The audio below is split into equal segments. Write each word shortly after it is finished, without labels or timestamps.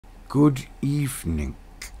Good evening.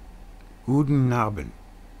 Guten Abend.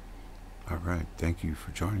 All right, thank you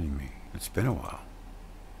for joining me. It's been a while.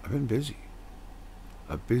 I've been busy.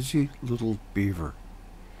 A busy little beaver.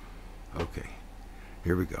 Okay,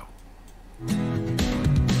 here we go.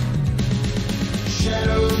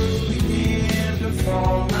 Shadows begin to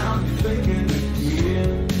fall, I'm thinking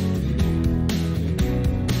again.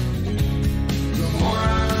 The more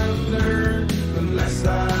I've learned, the less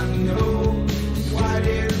I know. White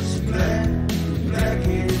is black, black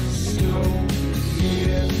is snow.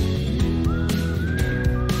 Yeah,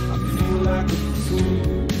 I feel like a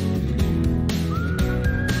fool.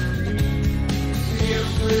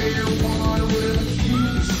 Everyone will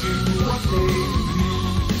accuse you.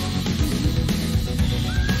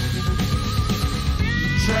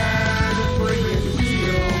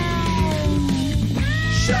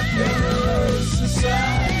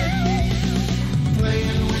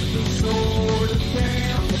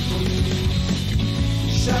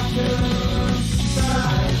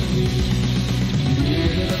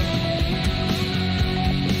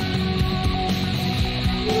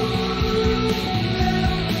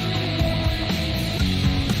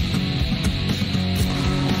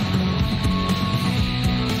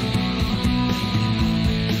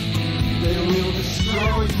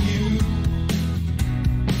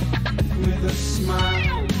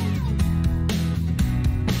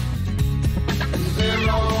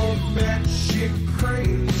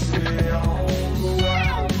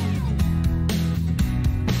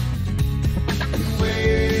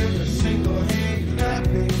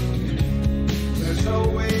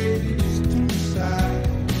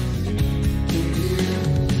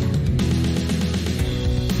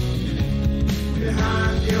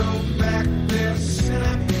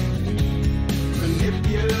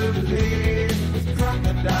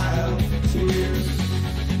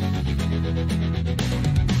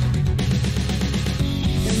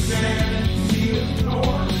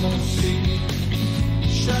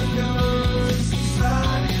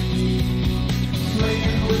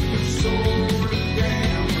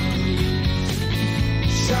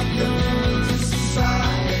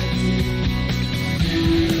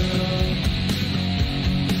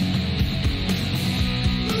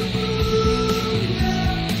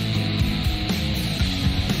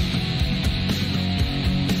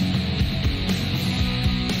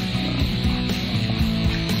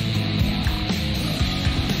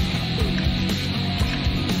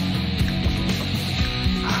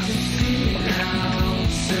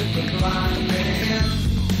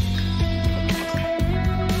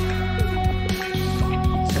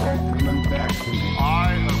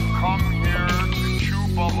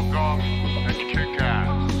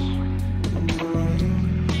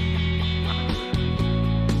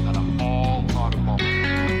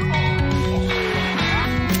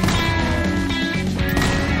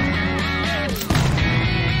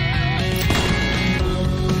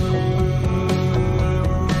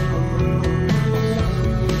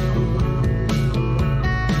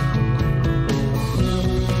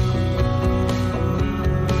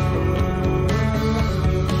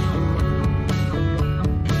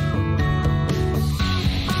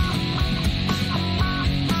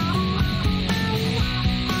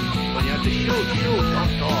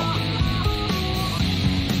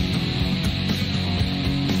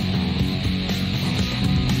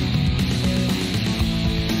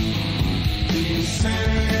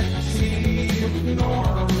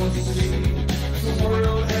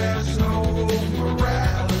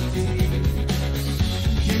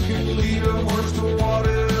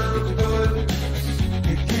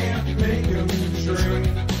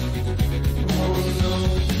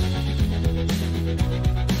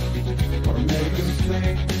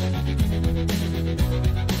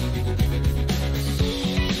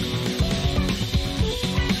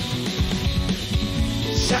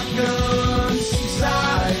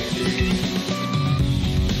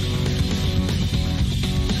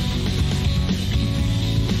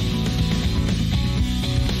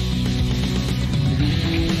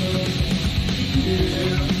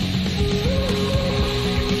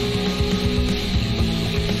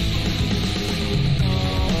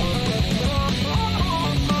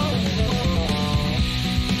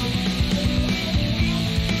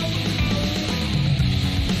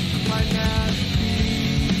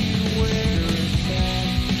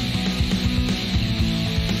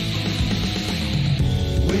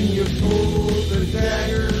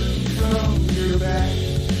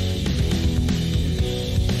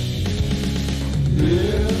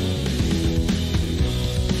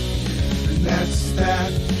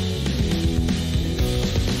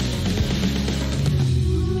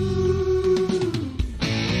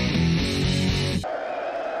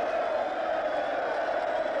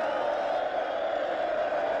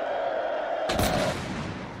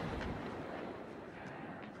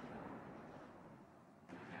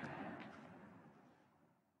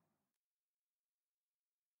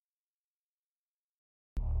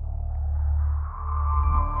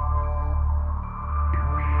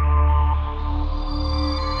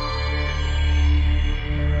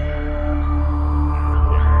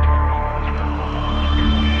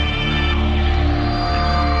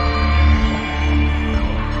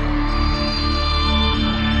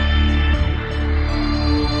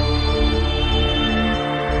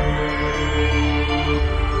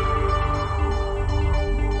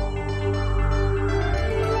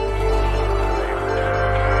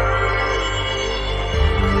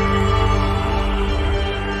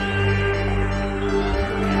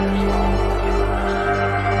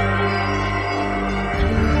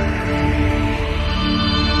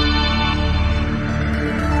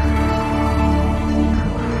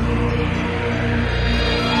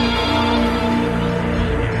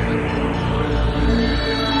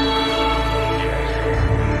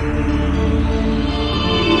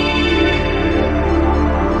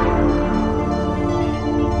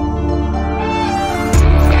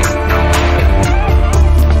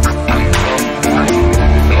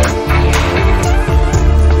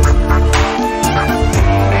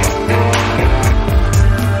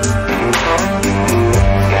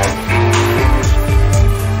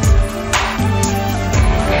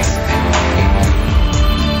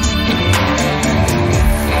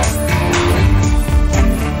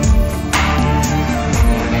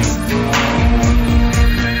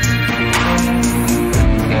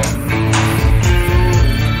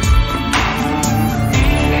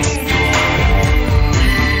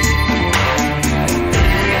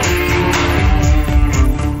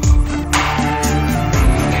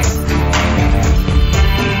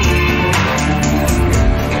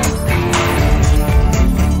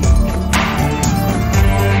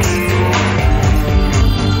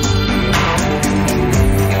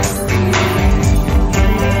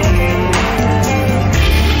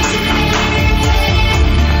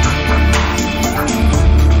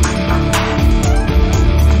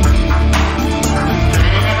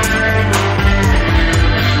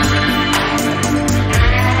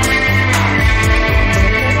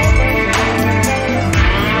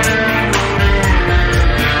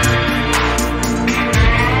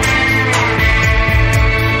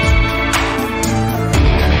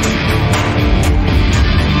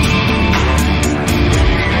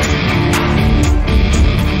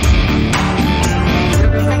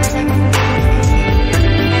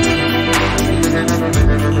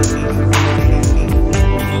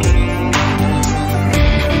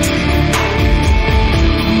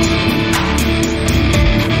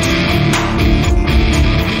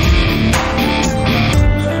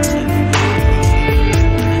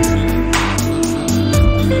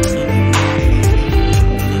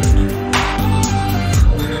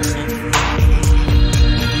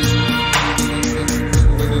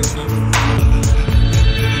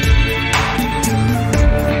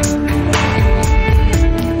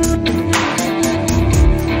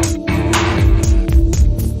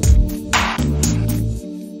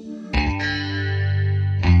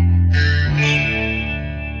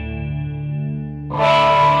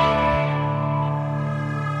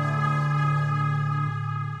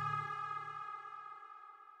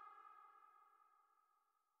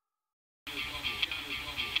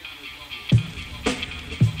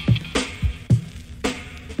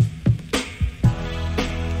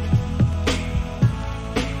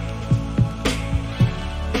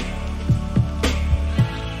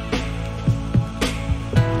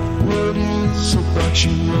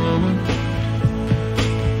 woman.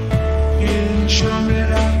 You enjoy me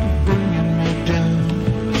like bringing me down.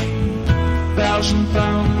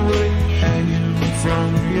 1,000-pound weight hanging from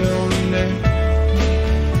your neck.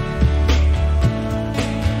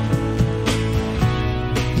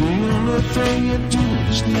 The only thing you do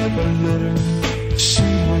is never let her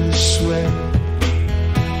see me sweat.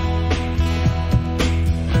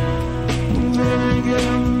 Then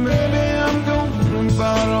again, maybe I'm going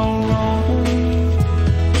about all wrong,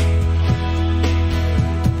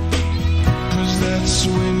 'cause that's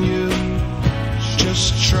when you just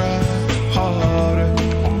try harder.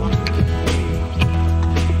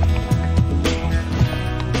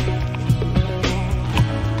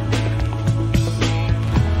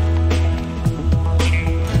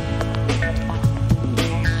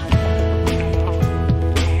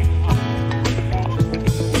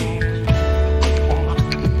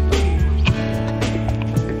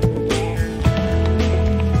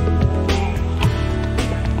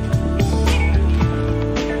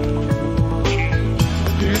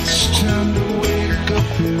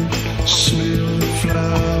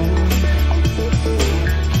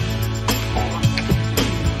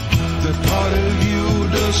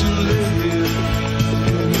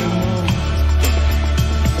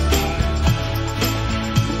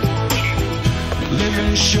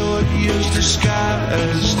 Short years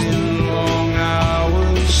disguised in long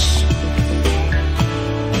hours.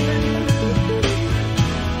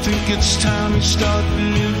 Think it's time you start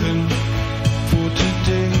living for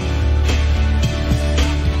today.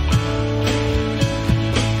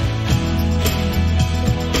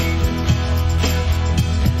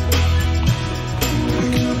 I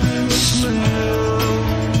can smell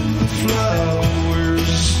the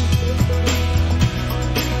flowers.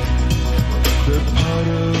 That part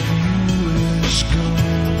of you is gone.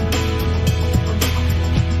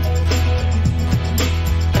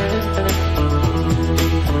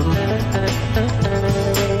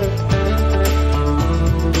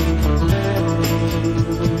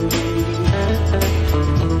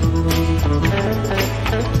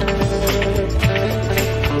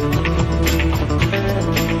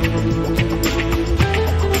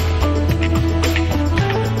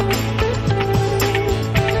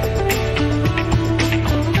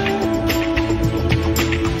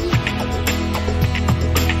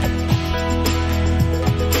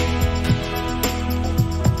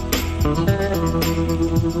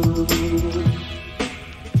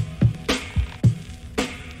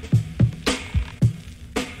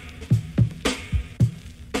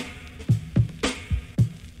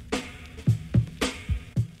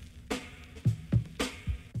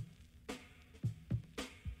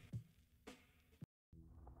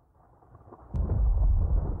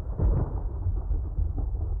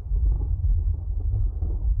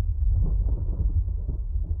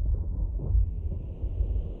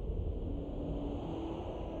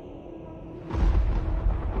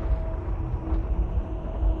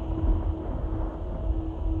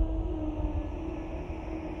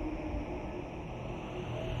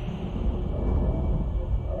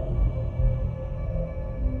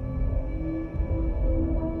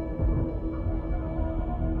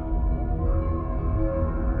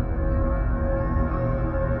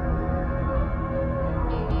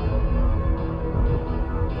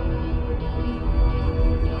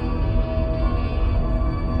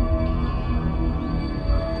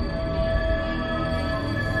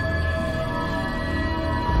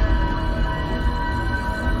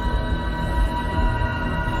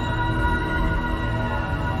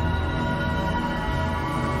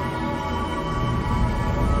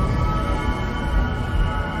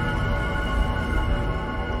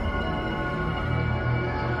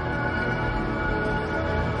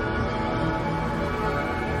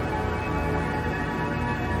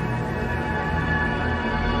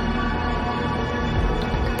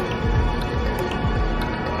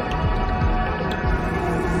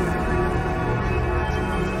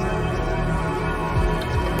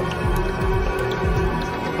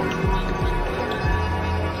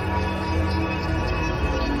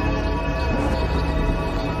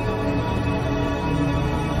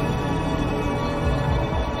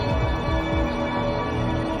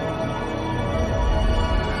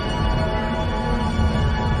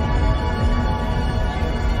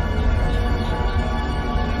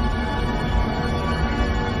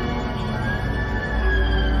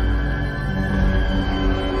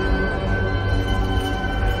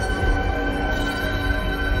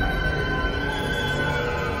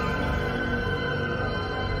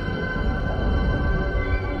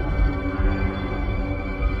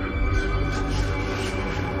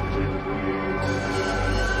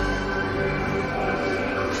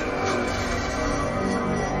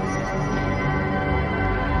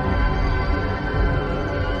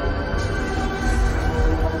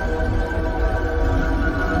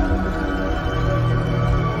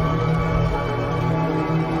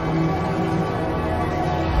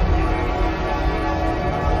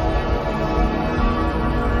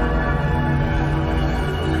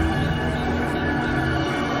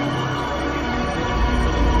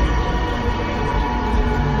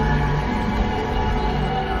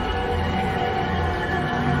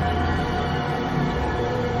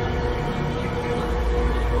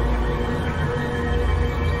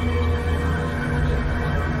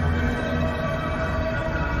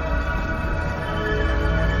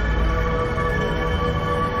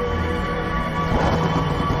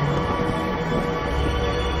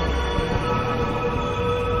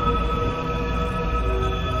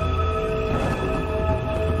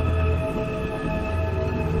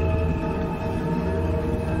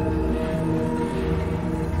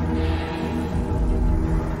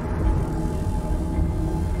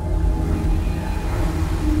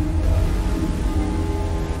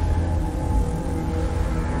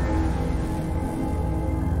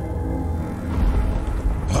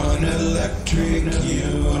 an electric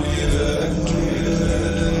universe.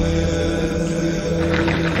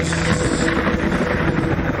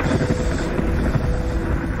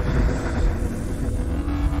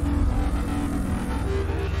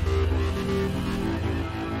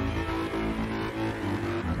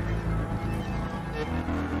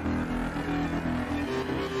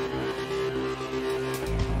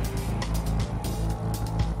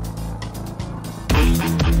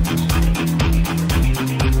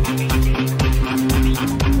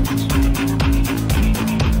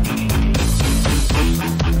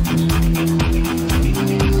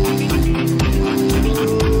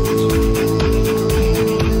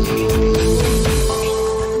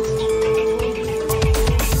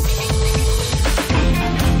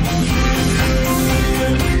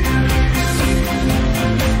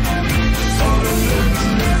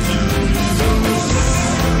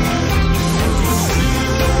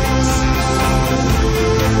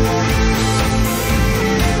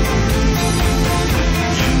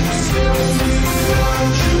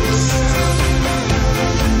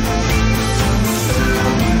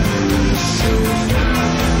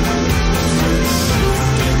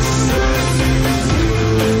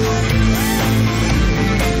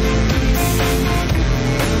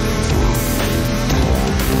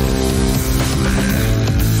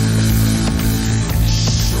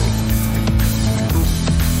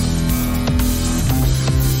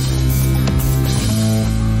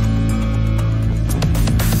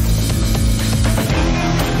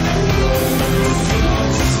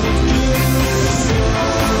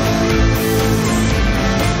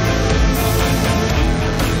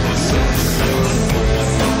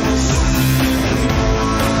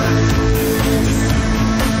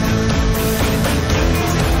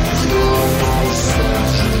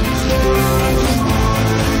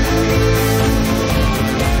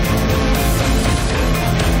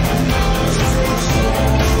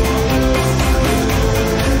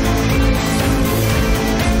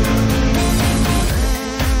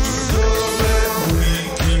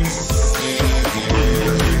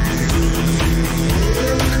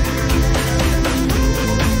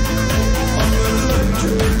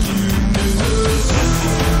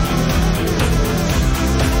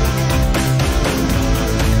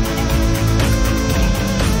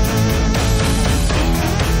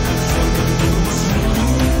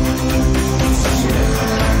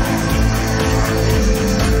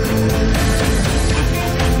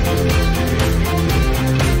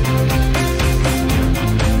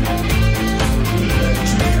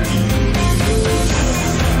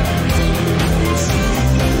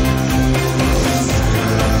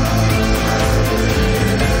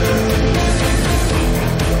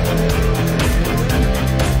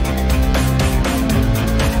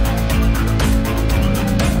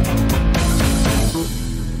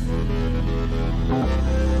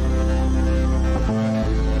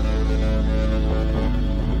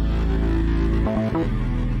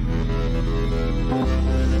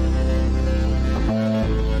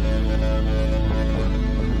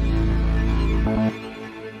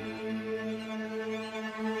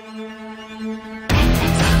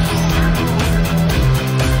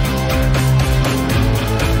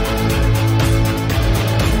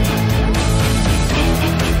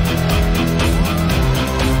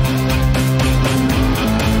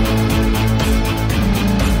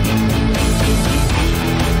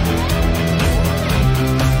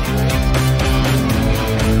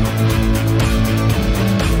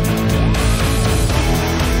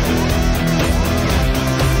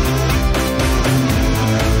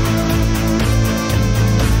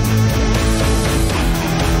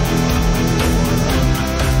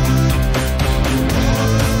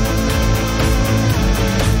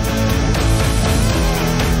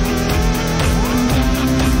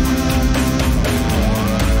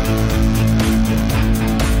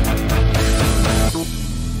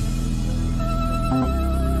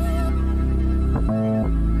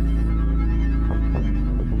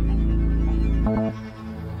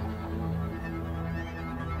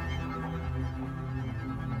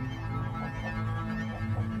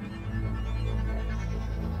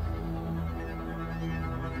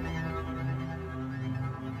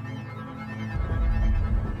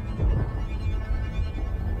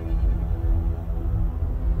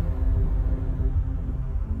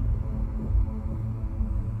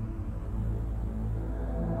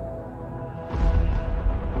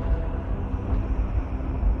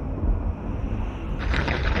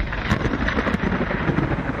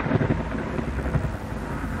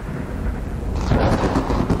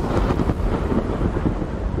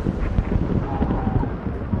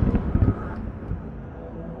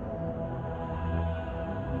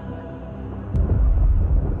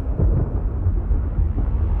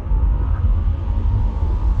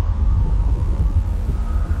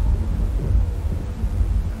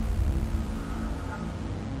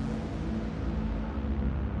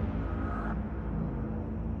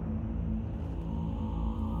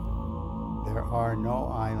 There are no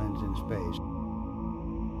islands in space.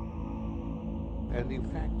 And in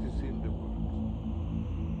fact, it's in the works.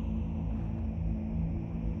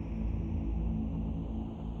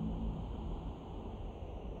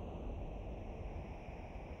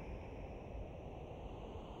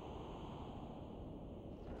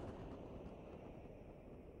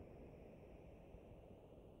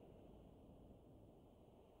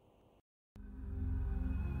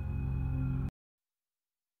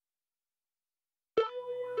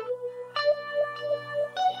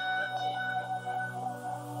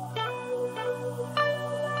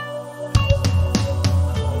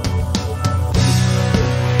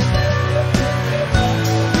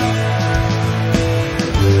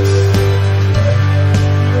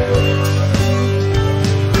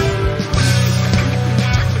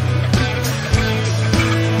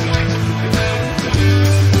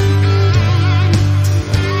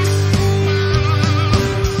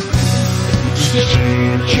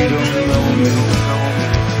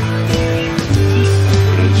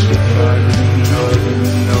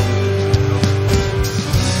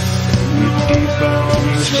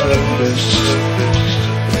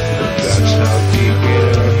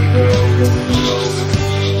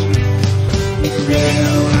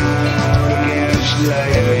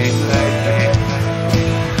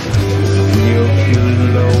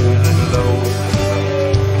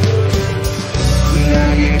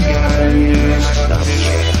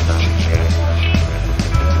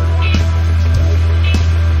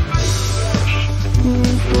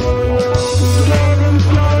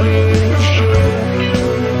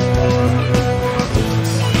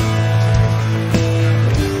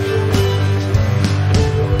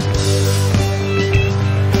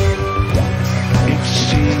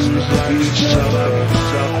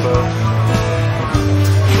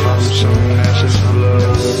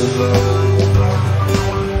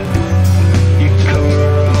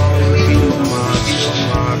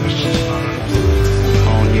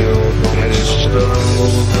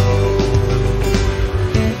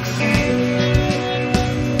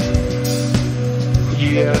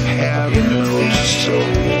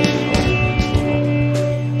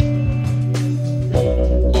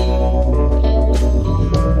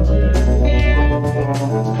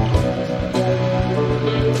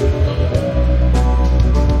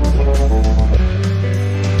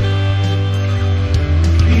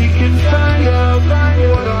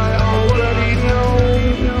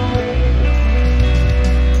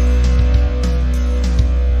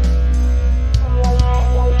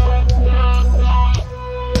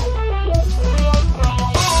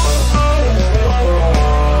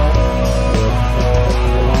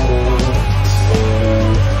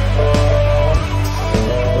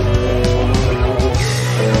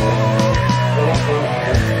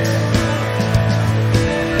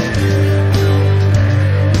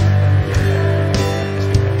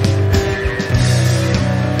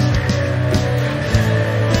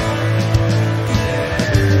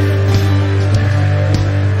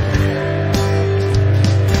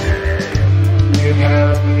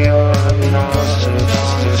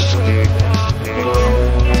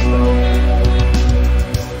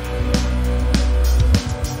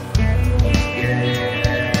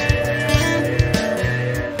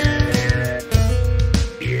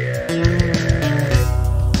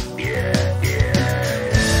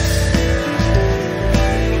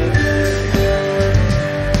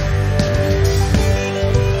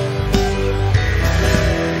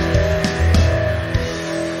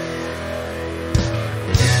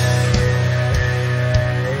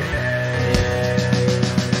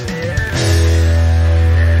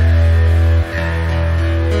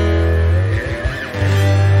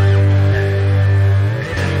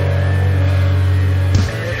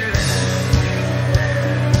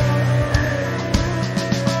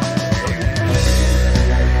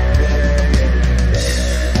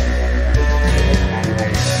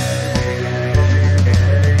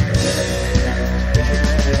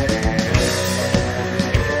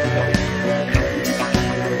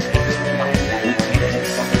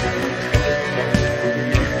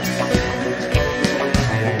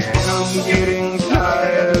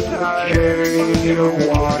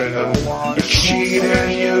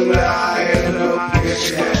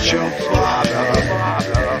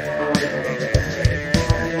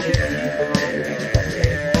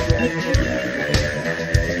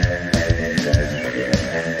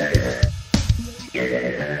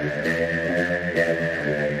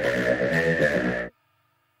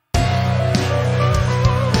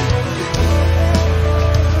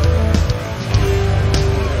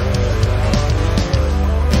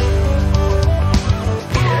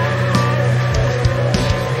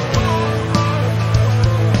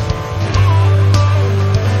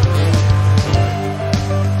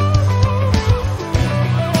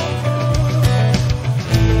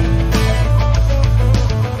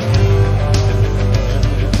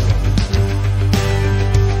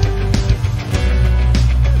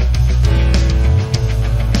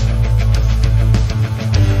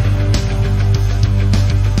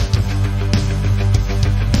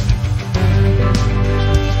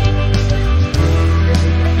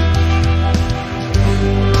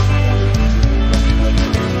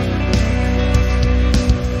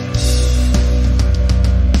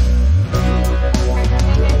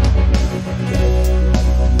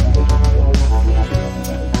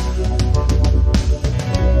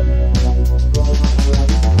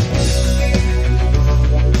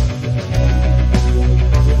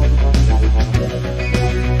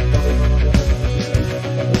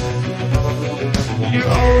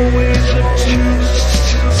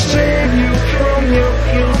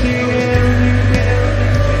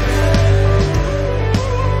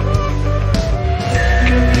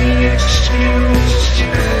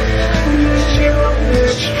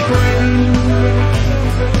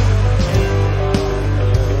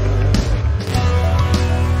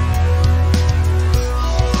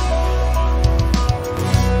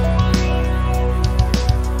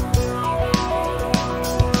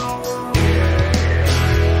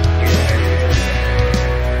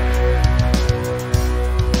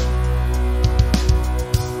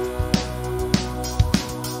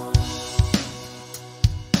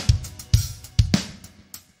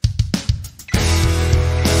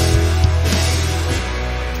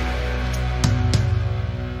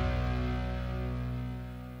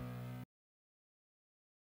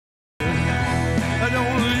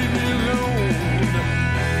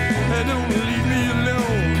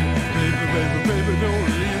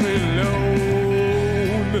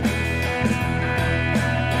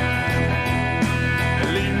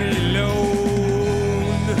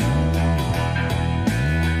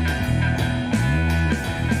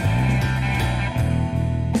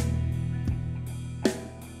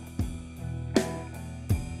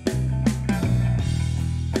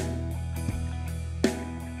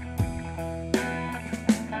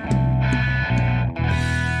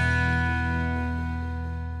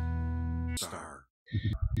 star.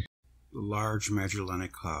 The Large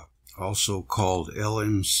Magellanic Cloud, also called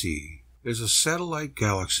LMC, is a satellite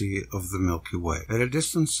galaxy of the Milky Way at a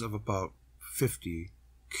distance of about 50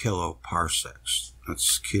 kiloparsecs.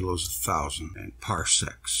 That's kilos 1,000, and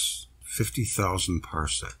parsecs, 50,000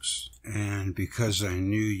 parsecs. And because I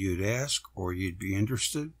knew you'd ask or you'd be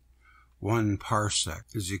interested, 1 parsec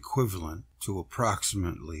is equivalent to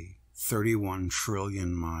approximately 31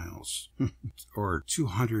 trillion miles, or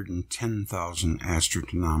 210,000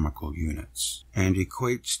 astronomical units, and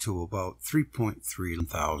equates to about 3.3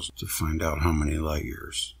 thousand to find out how many light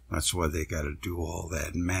years. That's why they got to do all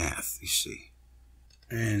that math, you see.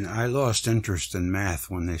 And I lost interest in math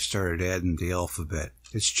when they started adding the alphabet.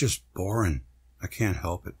 It's just boring. I can't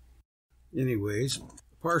help it. Anyways, a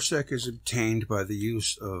parsec is obtained by the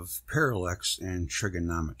use of parallax and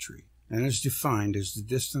trigonometry, and is defined as the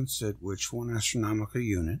distance at which one astronomical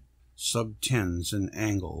unit subtends an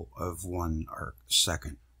angle of 1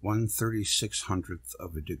 arcsecond, 1/3600th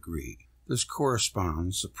of a degree. This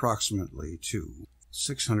corresponds approximately to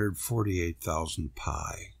 648,000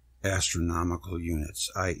 pi astronomical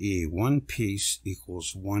units, i.e. 1 piece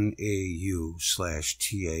equals 1 AU/TAN,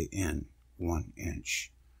 1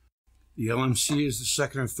 inch. The LMC is the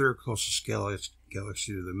second or third closest galaxy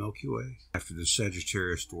to the Milky Way, after the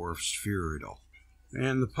Sagittarius dwarf spheroidal,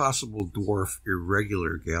 and the possible dwarf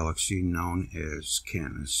irregular galaxy known as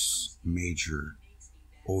Canis Major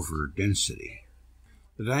over density.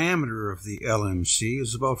 The diameter of the LMC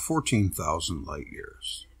is about 14,000 light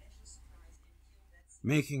years,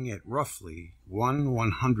 making it roughly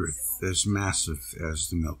 1/100th as massive as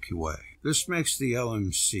the Milky Way. This makes the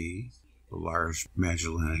LMC, the Large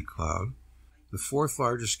Magellanic Cloud, the 4th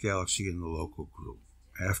largest galaxy in the local group,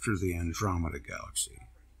 after the Andromeda Galaxy,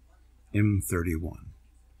 M31,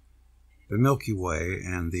 the Milky Way,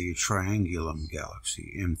 and the Triangulum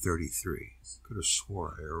Galaxy, M33. Could have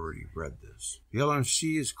swore I already read this. The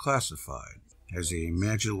LMC is classified as a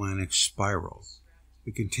Magellanic spiral.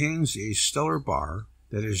 It contains a stellar bar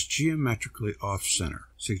that is geometrically off-center,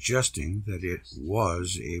 suggesting that it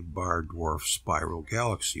was a bar-dwarf spiral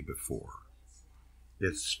galaxy before.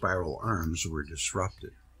 Its spiral arms were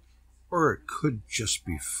disrupted, or it could just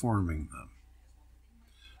be forming them,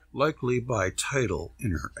 likely by tidal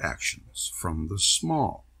interactions from the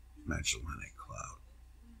small Magellanic Cloud.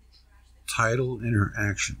 Tidal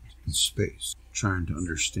interactions in space. Trying to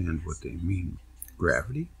understand what they mean.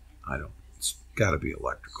 Gravity? It's got to be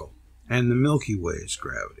electrical. And the Milky Way is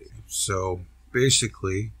gravity. So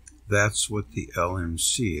basically, that's what the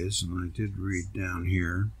LMC is, and I did read down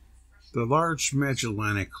here. The Large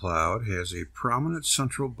Magellanic Cloud has a prominent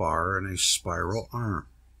central bar and a spiral arm.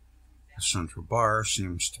 The central bar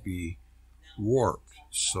seems to be warped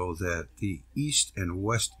so that the east and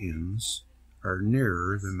west ends are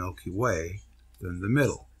nearer the Milky Way than the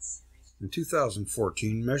middle. In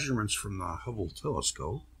 2014, measurements from the Hubble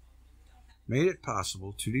telescope made it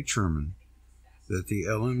possible to determine that the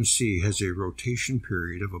LMC has a rotation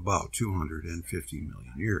period of about 250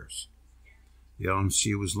 million years. The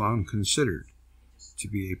LMC was long considered to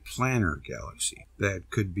be a planar galaxy that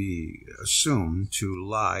could be assumed to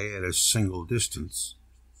lie at a single distance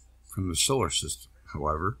from the solar system.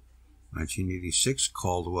 However, 1986,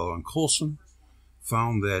 Caldwell and Coulson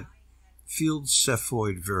found that field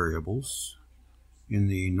Cepheid variables in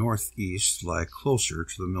the northeast lie closer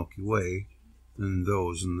to the Milky Way than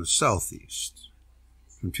those in the southeast.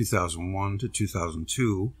 From 2001 to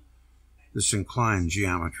 2002, this inclined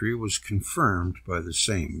geometry was confirmed by the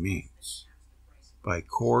same means, by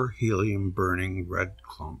core helium-burning red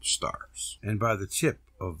clump stars, and by the tip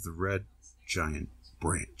of the red giant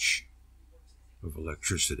branch of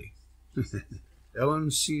electricity.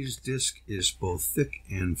 LMC's disk is both thick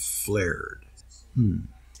and flared.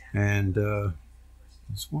 And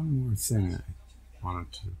there's one more thing I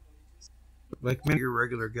wanted to... Like many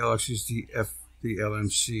irregular galaxies, the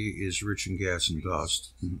LMC is rich in gas and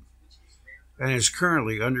dust, and is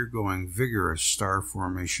currently undergoing vigorous star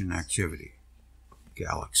formation activity.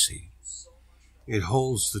 Galaxy. It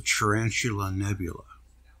holds the Tarantula Nebula,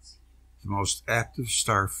 the most active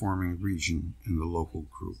star-forming region in the local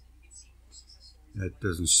group. That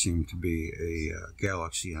doesn't seem to be a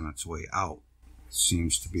galaxy on its way out. It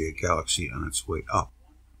seems to be a galaxy on its way up.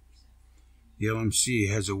 The LMC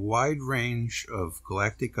has a wide range of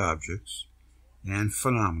galactic objects and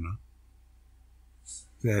phenomena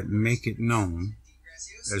that make it known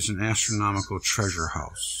as an astronomical treasure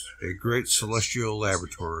house, a great celestial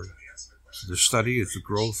laboratory for the study of the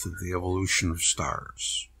growth of the evolution of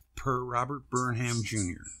stars. Per Robert Burnham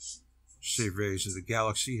Jr., surveys of the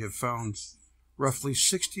galaxy have found roughly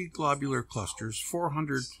 60 globular clusters,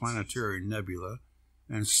 400 planetary nebula,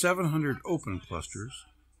 and 700 open clusters,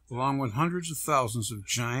 along with hundreds of thousands of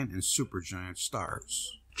giant and supergiant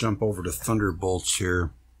stars. Jump over to thunderbolts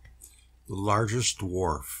here. The largest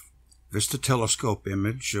dwarf. Vista telescope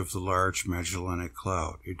image of the Large Magellanic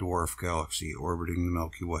Cloud, a dwarf galaxy orbiting the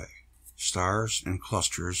Milky Way. Stars and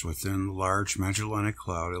clusters within the Large Magellanic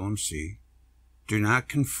Cloud, LMC, do not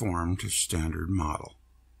conform to standard model.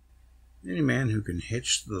 Any man who can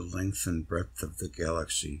hitch the length and breadth of the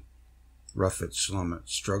galaxy, rough it, slum it,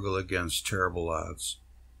 struggle against terrible odds,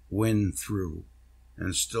 win through,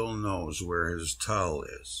 and still knows where his towel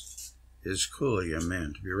is clearly a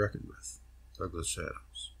man to be reckoned with. Douglas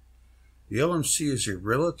Adams. The LMC is a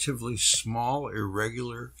relatively small,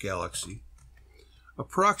 irregular galaxy,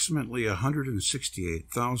 approximately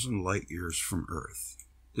 168,000 light-years from Earth.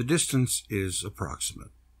 The distance is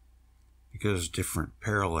approximate, because different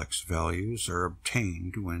parallax values are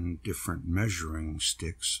obtained when different measuring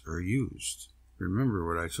sticks are used. Remember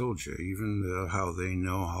what I told you, even how they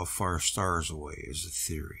know how far stars away is a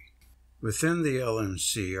theory. Within the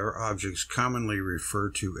LMC are objects commonly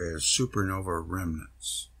referred to as supernova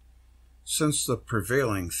remnants. Since the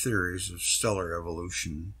prevailing theories of stellar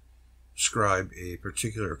evolution describe a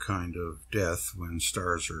particular kind of death when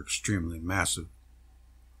stars are extremely massive,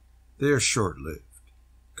 they are short-lived,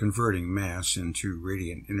 converting mass into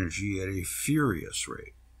radiant energy at a furious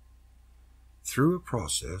rate through a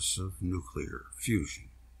process of nuclear fusion.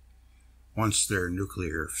 Once their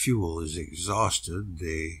nuclear fuel is exhausted,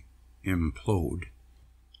 they implode,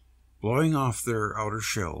 blowing off their outer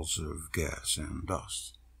shells of gas and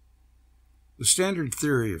dust. The standard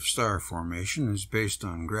theory of star formation is based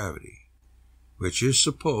on gravity, which is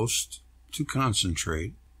supposed to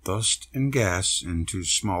concentrate dust and gas into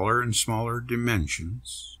smaller and smaller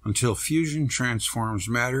dimensions until fusion transforms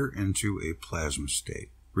matter into a plasma state.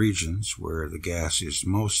 Regions where the gas is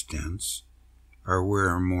most dense are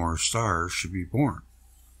where more stars should be born.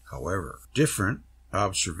 However, different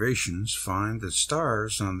observations find that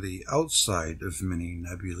stars on the outside of many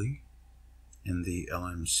nebulae in the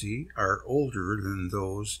LMC are older than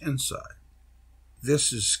those inside.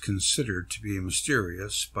 This is considered to be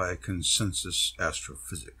mysterious by consensus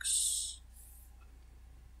astrophysicists.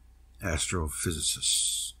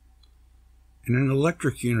 In an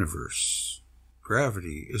electric universe,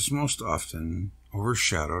 gravity is most often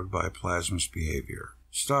overshadowed by plasma's behavior.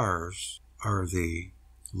 Stars are the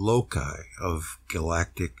loci of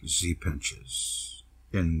galactic z-pinches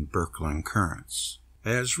in Birkeland currents.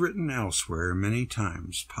 As written elsewhere many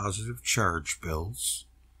times, positive charge builds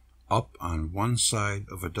up on one side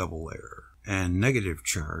of a double layer and negative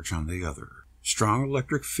charge on the other. Strong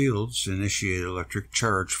electric fields initiate electric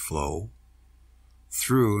charge flow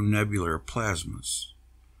through nebular plasmas,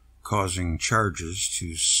 causing charges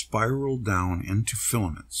to spiral down into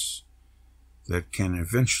filaments that can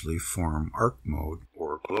eventually form arc mode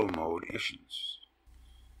or glow mode emissions.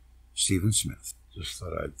 Stephen Smith. Just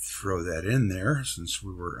thought I'd throw that in there since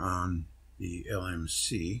we were on the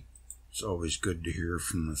LMC. It's always good to hear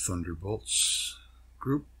from the Thunderbolts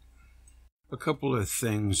group. A couple of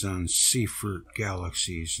things on Seyfert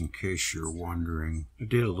galaxies in case you're wondering. I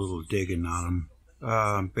did a little digging on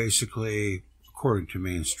them. Basically, according to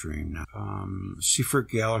mainstream now, Seyfert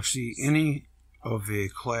galaxy, any of a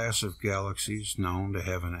class of galaxies known to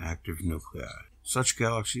have an active nuclei. Such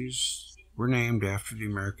galaxies were named after the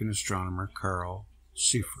American astronomer Carl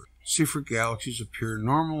Seyfert. Seyfert galaxies appear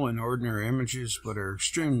normal in ordinary images, but are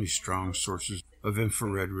extremely strong sources of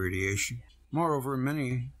infrared radiation. Moreover,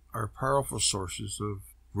 many are powerful sources of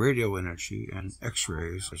radio energy and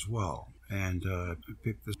X-rays as well. And I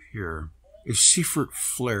picked this here. A Seyfert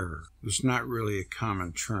flare is not really a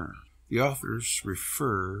common term. The authors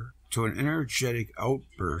refer to an energetic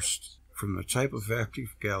outburst from the type of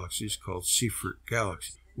active galaxies called Seyfert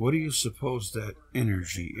galaxies. What do you suppose that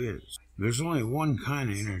energy is? There's only one kind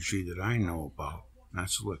of energy that I know about, and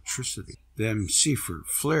that's electricity. Them Seyfert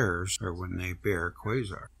flares are when they bear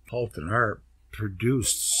quasar. Halton Arp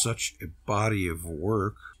produced such a body of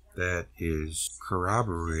work that is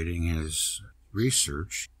corroborating his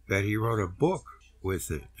research that he wrote a book with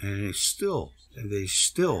it, and they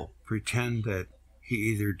still pretend that he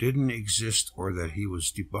either didn't exist or that he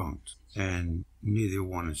was debunked. And neither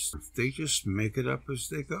one is. They just make it up as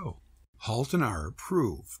they go. Halt and Arp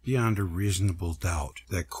prove beyond a reasonable doubt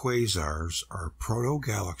that quasars are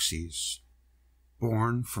proto-galaxies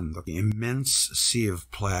born from the immense sea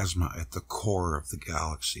of plasma at the core of the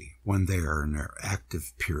galaxy when they are in their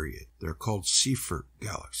active period. They're called Seyfert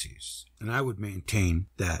galaxies. And I would maintain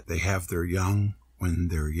that they have their young when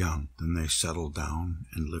they're young. Then they settle down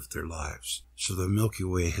and live their lives. So the Milky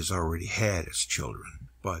Way has already had its children.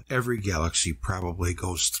 But every galaxy probably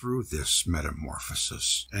goes through this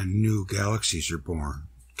metamorphosis, and new galaxies are born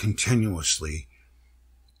continuously.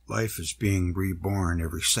 Life is being reborn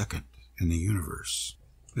every second in the universe.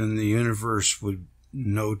 Then the universe would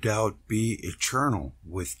no doubt be eternal,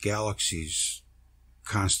 with galaxies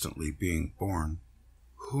constantly being born.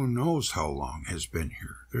 Who knows how long has been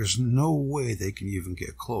here? There's no way they can even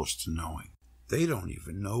get close to knowing. They don't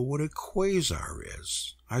even know what a quasar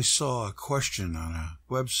is. I saw a question on a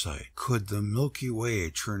website. Could the Milky Way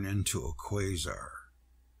turn into a quasar?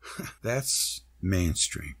 That's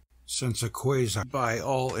mainstream. Since a quasar, by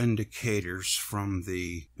all indicators from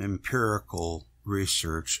the empirical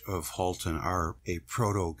research of Halton, are a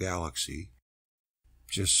proto-galaxy.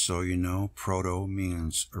 Just so you know, proto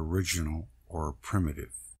means original or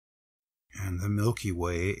primitive. And the Milky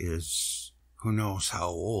Way is who knows how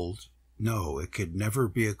old. No, it could never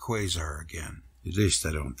be a quasar again. At least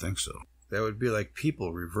I don't think so. That would be like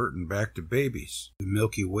people reverting back to babies. The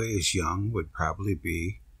Milky Way's young would probably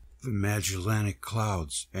be the Magellanic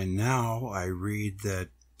Clouds. And now I read that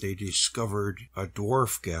they discovered a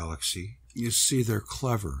dwarf galaxy. You see, they're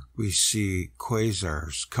clever. We see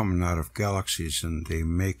quasars coming out of galaxies, and they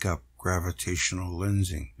make up gravitational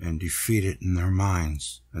lensing and defeat it in their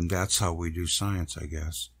minds. And that's how we do science, I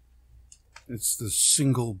guess. It's the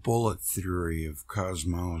single bullet theory of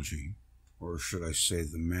cosmology, or should I say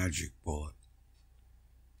the magic bullet.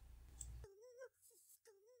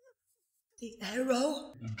 The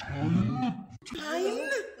arrow. Time.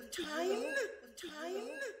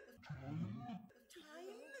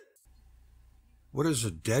 What does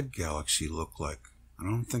a dead galaxy look like? I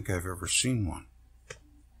don't think I've ever seen one.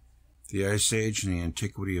 The Ice Age and the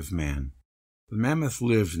Antiquity of Man. The mammoth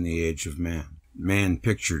lived in the age of man. Man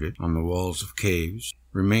pictured it on the walls of caves.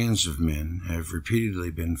 Remains of men have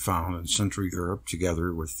repeatedly been found in Central Europe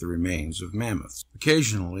together with the remains of mammoths.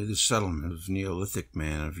 Occasionally, the settlements of Neolithic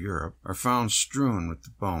man of Europe are found strewn with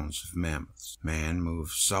the bones of mammoths. Man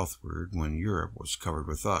moved southward when Europe was covered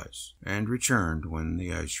with ice, and returned when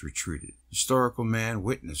the ice retreated. Historical man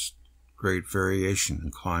witnessed great variation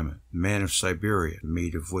in climate. The man of Siberia, the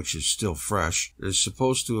meat of which is still fresh, is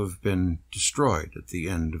supposed to have been destroyed at the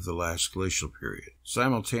end of the last glacial period,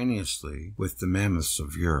 simultaneously with the mammoths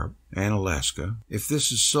of Europe and Alaska. If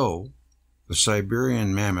this is so, the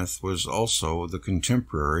Siberian mammoth was also the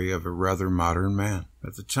contemporary of a rather modern man.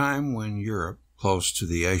 At the time when Europe, close to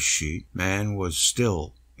the ice sheet, man was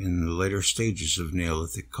still in the later stages of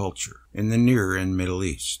Neolithic culture, in the Near and Middle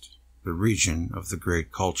East, the region of the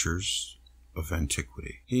great cultures of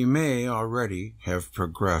antiquity. He may already have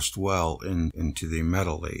progressed well into the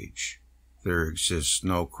Metal Age. There exists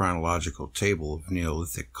no chronological table of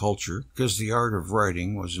Neolithic culture because the art of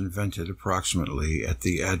writing was invented approximately at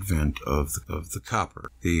the advent of the copper,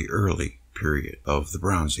 the early period of the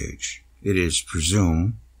Bronze Age. It is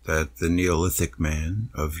presumed that the Neolithic man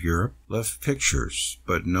of Europe left pictures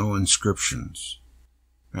but no inscriptions,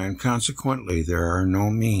 and consequently there are no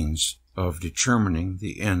means of determining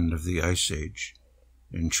the end of the Ice Age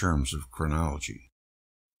in terms of chronology.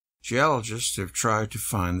 Geologists have tried to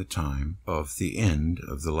find the time of the end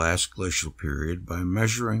of the last glacial period by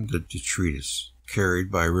measuring the detritus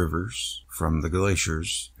carried by rivers from the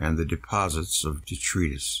glaciers and the deposits of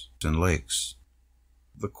detritus in lakes,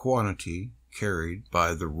 the quantity carried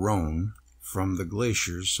by the Rhone from the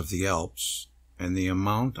glaciers of the Alps, and the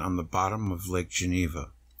amount on the bottom of Lake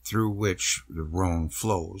Geneva through which the Rhone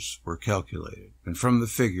flows were calculated, and from the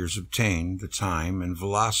figures obtained the time and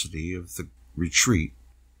velocity of the retreat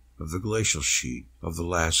of the glacial sheet of the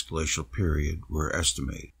last glacial period were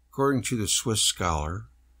estimated. According to the Swiss scholar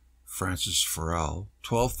Francis Forel,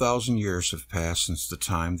 12,000 years have passed since the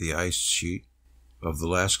time the ice sheet of the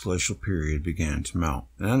last glacial period began to melt,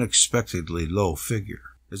 an unexpectedly low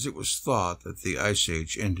figure, as it was thought that the Ice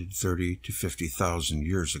Age ended 30 to 50,000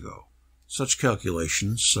 years ago. Such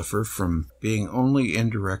calculations suffer from being only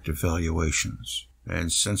indirect evaluations, and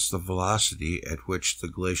since the velocity at which the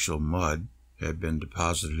glacial mud had been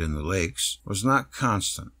deposited in the lakes was not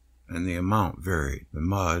constant and the amount varied, the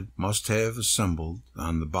mud must have assembled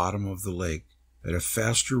on the bottom of the lake at a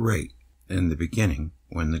faster rate in the beginning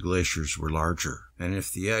when the glaciers were larger, and if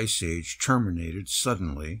the Ice Age terminated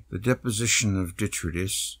suddenly, the deposition of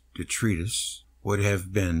detritus would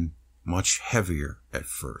have been much heavier at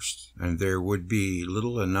first, and there would be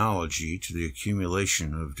little analogy to the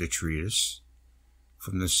accumulation of detritus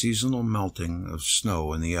from the seasonal melting of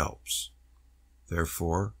snow in the Alps.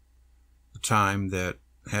 Therefore, the time that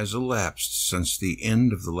has elapsed since the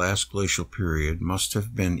end of the last glacial period must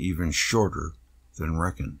have been even shorter than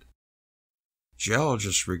reckoned.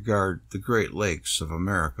 Geologists regard the Great Lakes of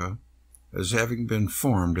America as having been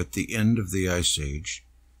formed at the end of the Ice Age,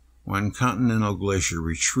 when continental glacier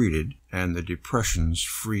retreated and the depressions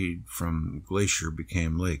freed from glacier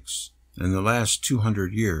became lakes. In the last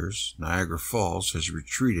 200 years, Niagara Falls has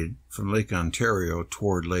retreated from Lake Ontario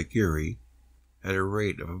toward Lake Erie at a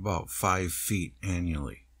rate of about 5 feet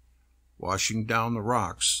annually, washing down the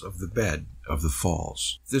rocks of the bed of the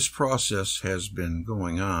falls. This process has been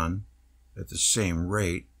going on at the same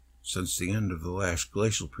rate since the end of the last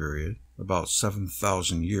glacial period. About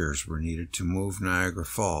 7,000 years were needed to move Niagara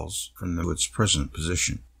Falls from its present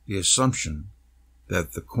position. The assumption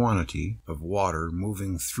that the quantity of water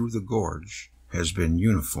moving through the gorge has been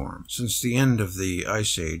uniform since the end of the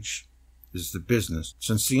Ice Age is the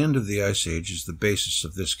basis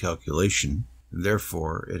of this calculation, and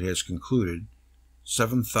therefore it has concluded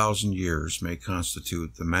 7,000 years may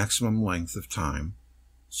constitute the maximum length of time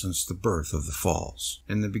since the birth of the falls.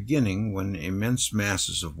 In the beginning, when immense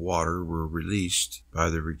masses of water were released by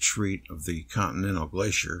the retreat of the continental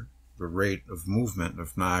glacier, the rate of movement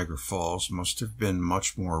of Niagara Falls must have been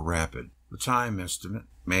much more rapid. The time estimate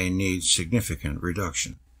may need significant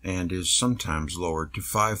reduction, and is sometimes lowered to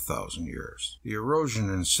 5,000 years. The erosion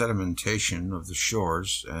and sedimentation of the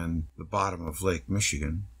shores and the bottom of Lake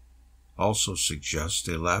Michigan also suggests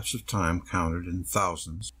a lapse of time counted in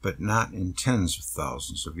thousands, but not in tens of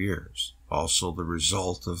thousands of years. Also, the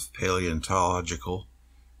result of paleontological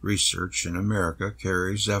research in America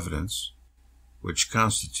carries evidence which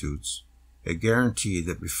constitutes a guarantee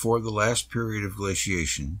that before the last period of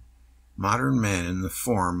glaciation, modern man in the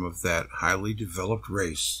form of that highly developed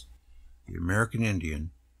race, the American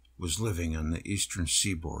Indian, was living on the eastern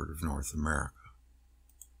seaboard of North America.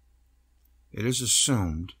 It is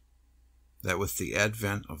assumed that with the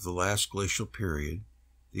advent of the last glacial period,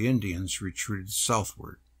 the Indians retreated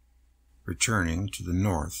southward, returning to the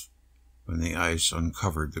north when the ice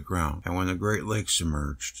uncovered the ground, and when the Great Lakes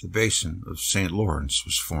emerged, the basin of St. Lawrence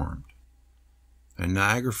was formed, and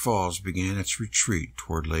Niagara Falls began its retreat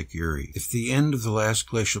toward Lake Erie. If the end of the last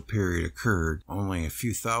glacial period occurred only a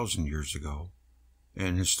few thousand years ago,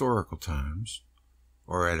 in historical times,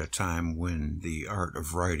 or at a time when the art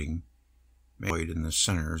of writing made in the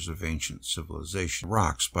centers of ancient civilization,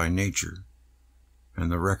 rocks by nature,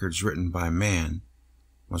 and the records written by man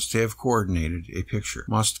must give a coordinated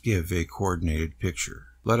picture.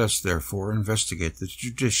 Let us therefore investigate the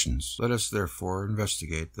traditions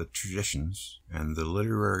and the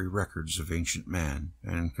literary records of ancient man,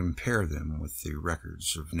 and compare them with the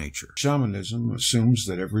records of nature. Shamanism assumes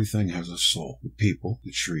that everything has a soul: the people,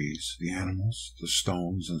 the trees, the animals, the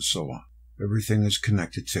stones, and so on. Everything is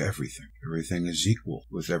connected to everything. Everything is equal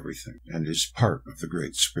with everything and is part of the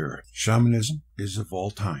Great Spirit. Shamanism is of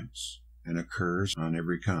all times and occurs on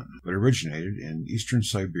every continent, but originated in eastern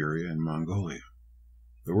Siberia and Mongolia.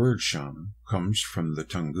 The word shaman comes from the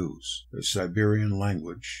Tungus, a Siberian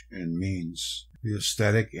language, and means. The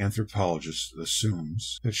aesthetic anthropologist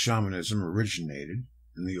assumes that shamanism originated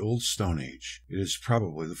in the Old Stone Age. It is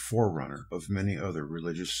probably the forerunner of many other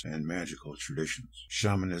religious and magical traditions.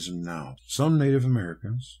 Shamanism now. Some Native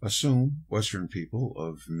Americans assume Western people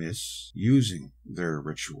of myths using their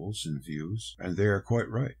rituals and views, and they are quite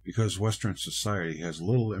right, because Western society has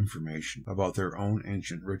little information about their own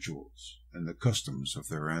ancient rituals and the customs of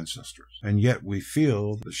their ancestors. And yet we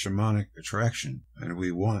feel the shamanic attraction, and we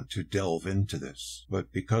want to delve into this.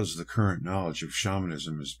 But because the current knowledge of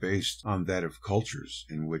shamanism is based on that of cultures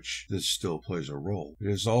in which this still plays a role, it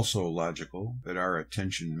is also logical that our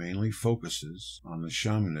attention mainly focuses on the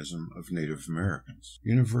shamanism of Native Americans.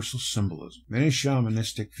 Universal symbolism. Many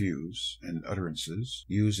shamanistic views and utterances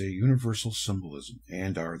use a universal symbolism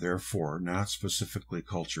and are therefore not specifically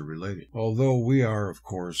culture related. Although we are, of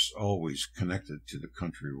course, always connected to the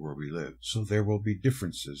country where we live, so there will be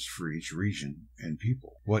differences for each region and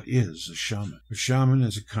people. What is a shaman? A shaman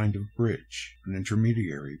is a kind of bridge, an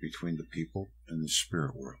intermediary between the people and the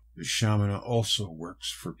spirit world. The shaman also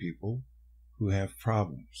works for people who have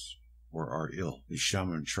problems or are ill. The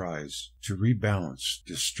shaman tries to rebalance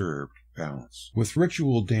disturbed balance. With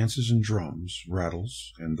ritual dances and drums,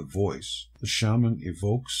 rattles, and the voice, the shaman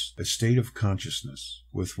evokes a state of consciousness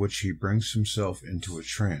with which he brings himself into a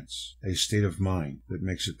trance, a state of mind that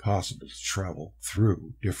makes it possible to travel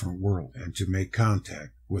through different worlds and to make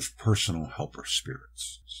contact with personal helper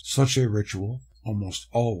spirits. Such a ritual almost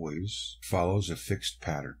always follows a fixed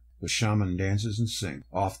pattern. The shaman dances and sings,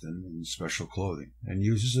 often in special clothing, and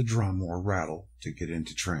uses a drum or rattle to get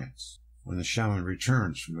into trance. When the shaman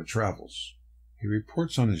returns from the travels, he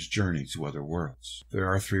reports on his journey to other worlds. There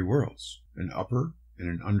are 3 worlds: an upper, and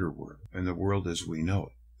an underworld, and the world as we know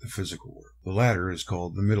it, the physical world. The latter is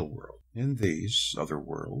called the middle world. In these other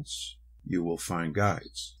worlds, you will find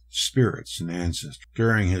guides, spirits, and ancestors.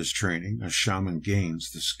 During his training, a shaman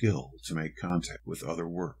gains the skill to make contact with other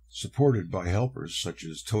worlds, supported by helpers such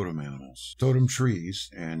as totem animals, totem trees,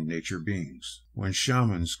 and nature beings. When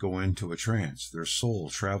shamans go into a trance, their soul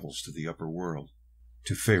travels to the upper world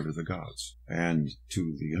to favor the gods, and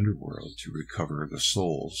to the underworld to recover the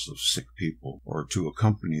souls of sick people or to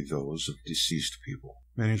accompany those of deceased people.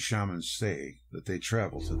 Many shamans say that they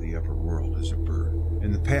travel to the upper world as a bird.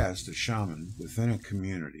 In the past, a shaman within a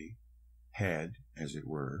community had, as it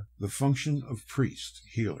were, the function of priest,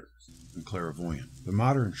 healer, and clairvoyant. The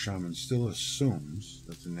modern shaman still assumes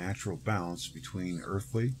that the natural balance between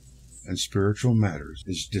earthly and spiritual matters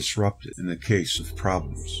is disrupted in the case of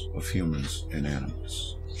problems of humans and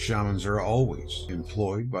animals. Shamans are always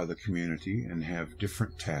employed by the community and have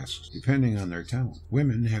different tasks depending on their talent.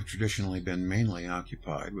 Women have traditionally been mainly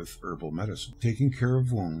occupied with herbal medicine, taking care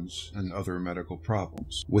of wounds and other medical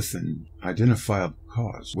problems with an identifiable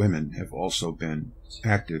cause. Women have also been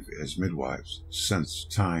active as midwives since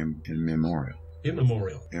time immemorial.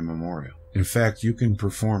 In fact, you can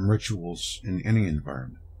perform rituals in any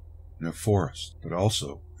environment. In a forest, but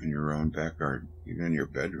also in your own back garden, even in your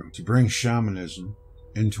bedroom, to bring shamanism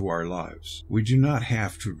into our lives. We do not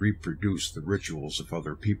have to reproduce the rituals of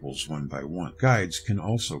other peoples one by one. Guides can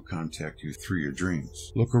also contact you through your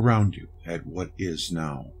dreams. Look around you at what is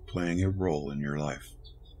now playing a role in your life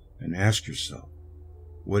and ask yourself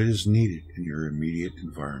what is needed in your immediate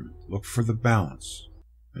environment. Look for the balance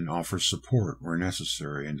and offer support where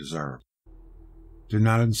necessary and desirable. Do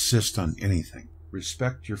not insist on anything.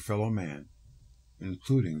 Respect your fellow man,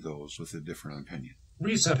 including those with a different opinion.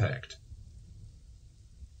 Reset Act.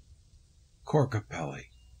 Korkapelli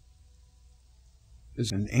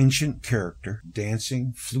is an ancient character,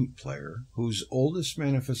 dancing flute player, whose oldest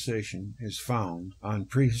manifestation is found on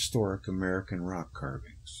prehistoric American rock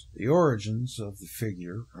carvings. The origins of the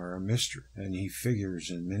figure are a mystery, and he figures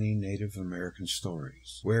in many Native American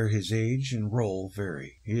stories, where his age and role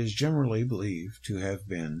vary. He is generally believed to have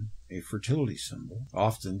been a fertility symbol,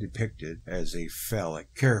 often depicted as a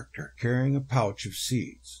phallic character, carrying a pouch of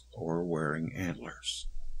seeds or wearing antlers.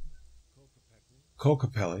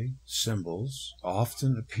 Kokopelli symbols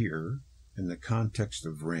often appear in the context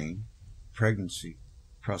of rain, pregnancy,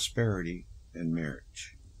 prosperity, and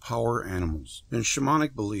marriage. Power animals. In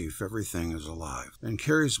shamanic belief, everything is alive and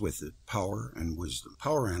carries with it power and wisdom.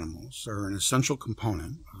 Power animals are an essential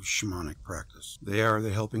component of shamanic practice. They are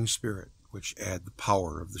the helping spirit, which add the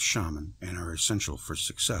power of the shaman and are essential for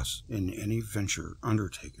success in any venture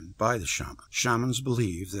undertaken by the shaman. Shamans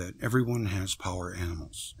believe that everyone has power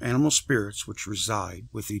animals, animal spirits which reside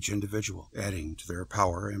with each individual, adding to their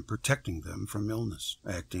power and protecting them from illness,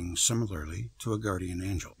 acting similarly to a guardian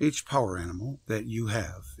angel. Each power animal that you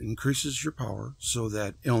have increases your power so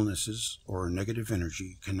that illnesses or negative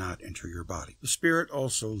energy cannot enter your body. The spirit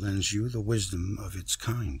also lends you the wisdom of its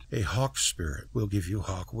kind. A hawk spirit will give you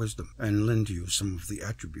hawk wisdom and lend you some of the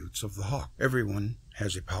attributes of the hawk. Everyone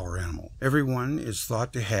has a power animal. Everyone is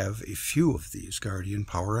thought to have a few of these guardian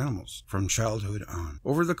power animals from childhood on.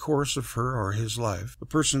 Over the course of her or his life, a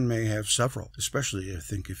person may have several, especially I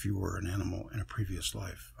think if you were an animal in a previous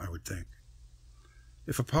life, I would think.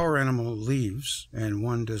 If a power animal leaves and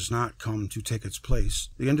one does not come to take its place,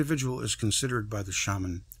 the individual is considered by the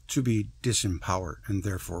shaman to be disempowered and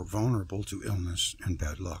therefore vulnerable to illness and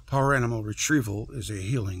bad luck. Power animal retrieval is a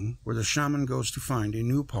healing where the shaman goes to find a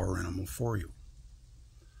new power animal for you.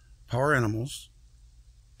 Power animals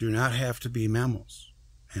do not have to be mammals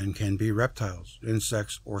and can be reptiles,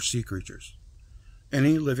 insects, or sea creatures.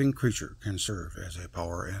 Any living creature can serve as a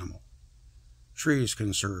power animal. Trees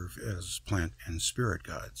can serve as plant and spirit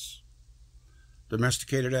guides.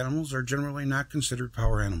 Domesticated animals are generally not considered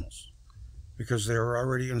power animals, because they are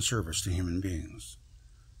already in service to human beings.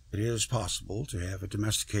 It is possible to have a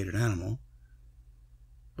domesticated animal,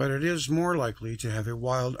 but it is more likely to have a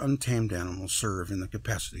wild, untamed animal serve in the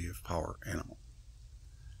capacity of power animal.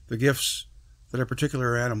 The gifts that a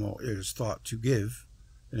particular animal is thought to give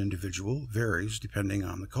an individual varies depending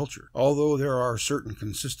on the culture, although there are certain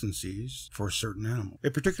consistencies for certain animals. A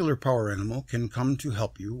particular power animal can come to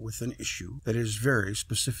help you with an issue that is very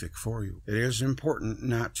specific for you. It is important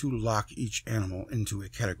not to lock each animal into a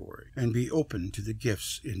category and be open to the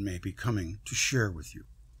gifts it may be coming to share with you.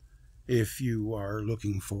 If you are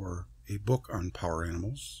looking for a book on power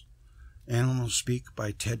animals, Animals Speak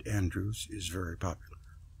by Ted Andrews is very popular.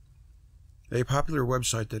 A popular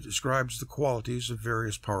website that describes the qualities of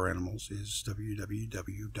various power animals is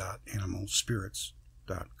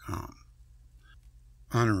www.animalspirits.com.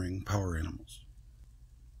 honoring power animals.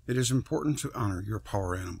 It is important to honor your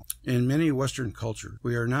power animal. In many Western cultures,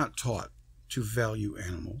 we are not taught to value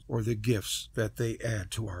animals or the gifts that they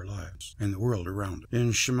add to our lives and the world around us.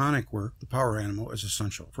 In shamanic work, the power animal is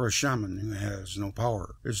essential. For a shaman who has no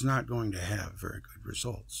power is not going to have very good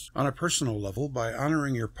results. On a personal level, by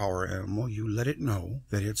honoring your power animal, you let it know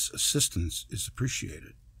that its assistance is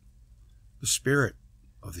appreciated. The spirit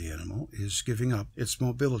of the animal is giving up its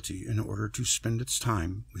mobility in order to spend its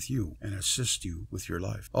time with you and assist you with your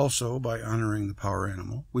life. Also, by honoring the power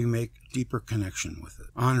animal, we make deeper connection with it.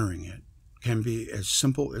 Honoring it can be as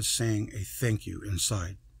simple as saying a thank you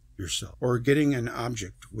inside yourself, or getting an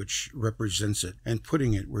object which represents it and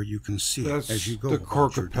putting it where you can see it as you go. The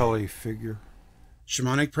about your day. Corcopelli figure.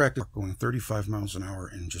 Shamanic practice, going 35 miles an hour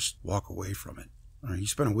and just walk away from it. He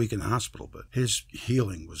spent a week in the hospital, but his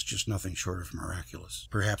healing was just nothing short of miraculous.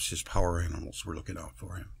 Perhaps his power animals were looking out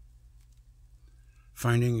for him.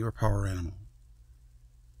 Finding your power animal.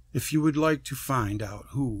 If you would like to find out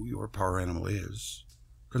who your power animal is,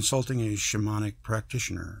 consulting a shamanic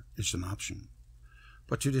practitioner is an option.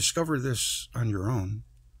 But to discover this on your own,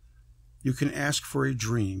 you can ask for a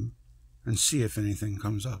dream and see if anything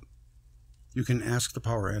comes up. You can ask the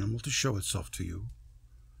power animal to show itself to you.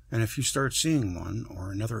 And if you start seeing one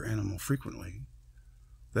or another animal frequently,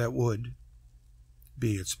 that would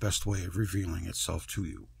be its best way of revealing itself to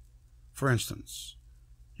you. For instance,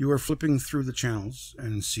 you are flipping through the channels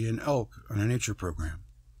and see an elk on a nature program.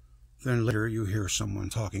 Then later you hear someone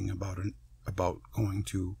talking about going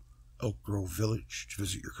to Elk Grove Village to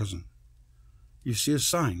visit your cousin. You see a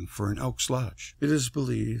sign for an elk's lodge. It is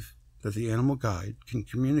believed that the animal guide can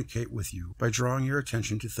communicate with you by drawing your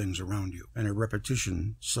attention to things around you, and a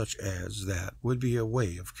repetition such as that would be a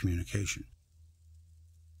way of communication.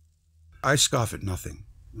 I scoff at nothing,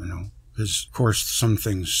 because of course some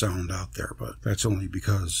things sound out there, but that's only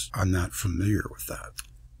because I'm not familiar with that.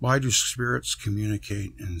 Why do spirits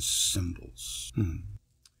communicate in symbols?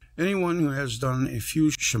 Anyone who has done a few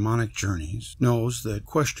shamanic journeys knows that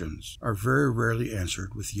questions are very rarely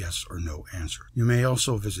answered with yes or no answer. You may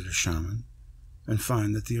also visit a shaman and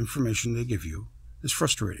find that the information they give you is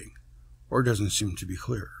frustrating or doesn't seem to be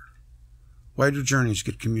clear. Why do journeys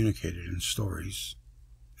get communicated in stories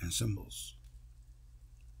and symbols?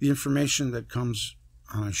 The information that comes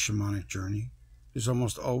on a shamanic journey is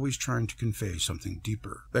almost always trying to convey something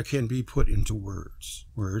deeper that can be put into words.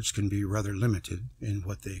 Words can be rather limited in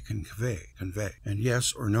what they can convey, and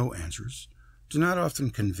yes or no answers do not often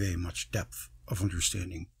convey much depth of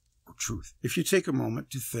understanding or truth. If you take a moment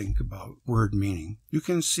to think about word meaning, you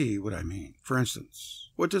can see what I mean. For instance,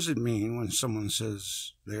 what does it mean when someone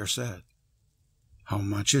says they are sad? How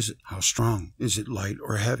much is it? How strong? Is it light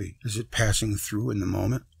or heavy? Is it passing through in the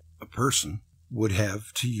moment? A person would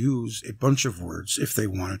have to use a bunch of words if they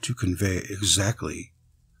wanted to convey exactly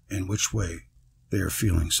in which way they are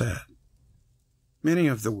feeling sad. Many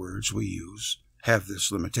of the words we use have this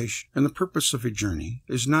limitation, and the purpose of a journey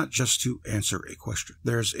is not just to answer a question.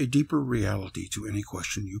 There's a deeper reality to any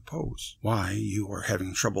question you pose. Why you are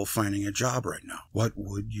having trouble finding a job right now? What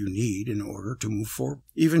would you need in order to move forward?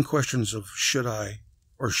 Even questions of should I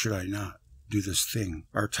or should I not do this thing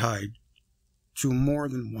are tied to more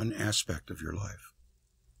than one aspect of your life,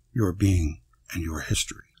 your being and your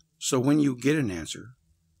history. So when you get an answer,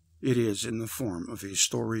 it is in the form of a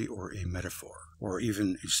story or a metaphor, or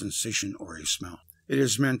even a sensation or a smell. It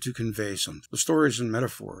is meant to convey something. The stories and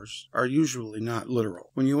metaphors are usually not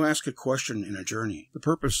literal. When you ask a question in a journey, the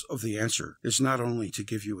purpose of the answer is not only to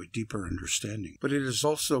give you a deeper understanding, but it is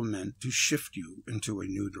also meant to shift you into a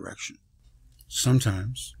new direction.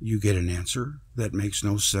 Sometimes you get an answer that makes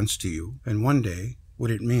no sense to you, and one day what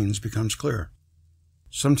it means becomes clear.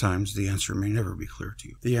 Sometimes the answer may never be clear to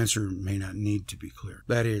you. The answer may not need to be clear.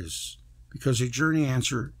 That is, because a journey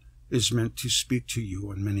answer is meant to speak to you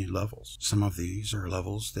on many levels. Some of these are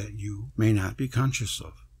levels that you may not be conscious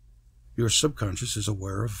of. Your subconscious is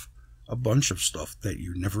aware of a bunch of stuff that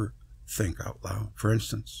you never think out loud. For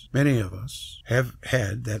instance, many of us have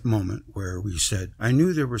had that moment where we said, I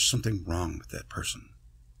knew there was something wrong with that person.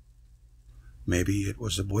 Maybe it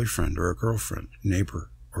was a boyfriend or a girlfriend,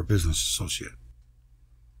 neighbor, or business associate.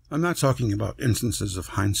 I'm not talking about instances of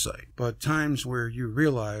hindsight, but times where you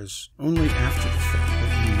realize only after the fact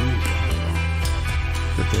that you knew all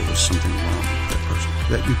along that there was something wrong with that person,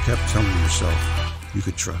 that you kept telling yourself you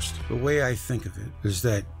could trust. The way I think of it is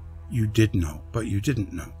that you did know, but you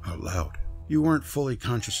didn't know out loud. You weren't fully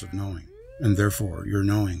conscious of knowing, and therefore your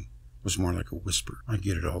knowing was more like a whisper. I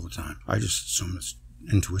get it all the time. I just assume it's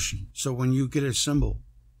intuition. So when you get a symbol,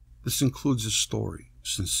 this includes a story,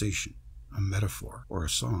 sensation, a metaphor, or a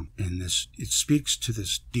song. And it speaks to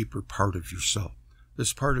this deeper part of yourself.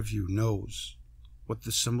 This part of you knows what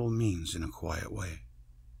the symbol means in a quiet way.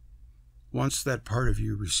 Once that part of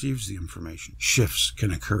you receives the information, shifts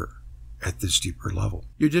can occur at this deeper level.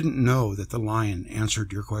 You didn't know that the lion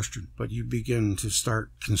answered your question, but you begin to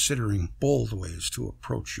start considering bold ways to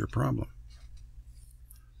approach your problem.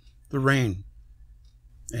 The rain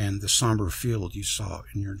and the somber field you saw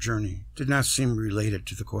in your journey did not seem related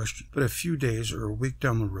to the question, but a few days or a week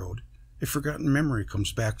down the road, a forgotten memory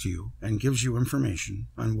comes back to you and gives you information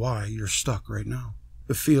on why you're stuck right now.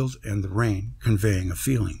 The field and the rain conveying a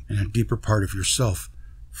feeling, and a deeper part of yourself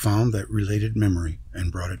found that related memory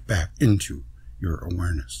and brought it back into your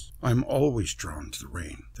awareness. I'm always drawn to the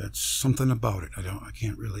rain. That's something about it. I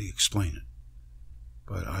can't really explain it,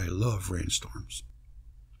 but I love rainstorms.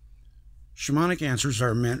 Shamanic answers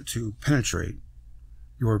are meant to penetrate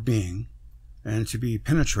your being and to be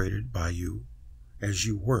penetrated by you as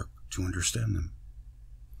you work to understand them.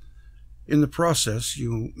 In the process,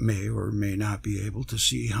 you may or may not be able to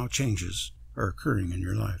see how changes are occurring in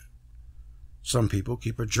your life. Some people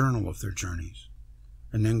keep a journal of their journeys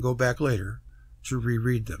and then go back later to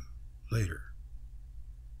reread them later.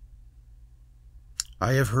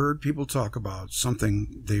 I have heard people talk about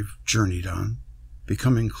something they've journeyed on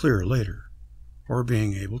becoming clear later, or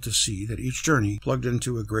being able to see that each journey plugged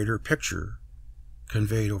into a greater picture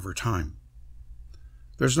conveyed over time.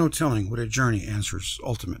 There's no telling what a journey answer's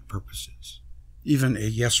ultimate purpose is. Even a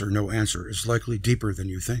yes or no answer is likely deeper than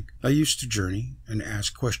you think. I used to journey and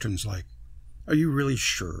ask questions like, "Are you really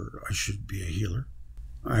sure I should be a healer?"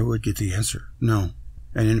 I would get the answer, "No."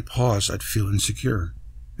 And in pause, I'd feel insecure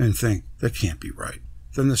and think, that can't be right.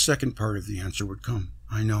 Then the second part of the answer would come,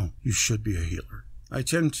 "I know, you should be a healer." I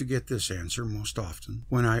tend to get this answer most often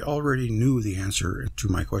when I already knew the answer to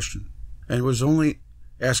my question and was only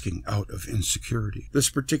asking out of insecurity. This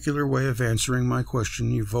particular way of answering my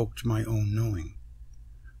question evoked my own knowing,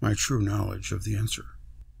 my true knowledge of the answer.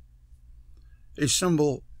 A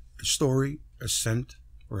symbol, a story, a scent,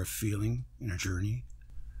 or a feeling in a journey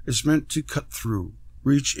is meant to cut through,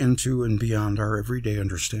 reach into and beyond our everyday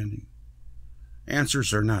understanding.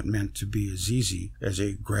 Answers are not meant to be as easy as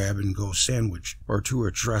a grab-and-go sandwich or to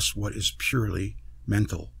address what is purely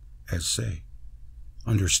mental, as say,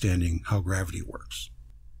 understanding how gravity works.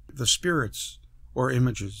 The spirits or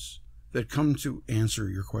images that come to answer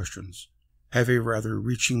your questions have a rather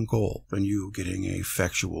reaching goal than you getting a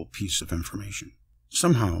factual piece of information.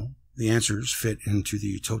 Somehow, the answers fit into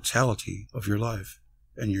the totality of your life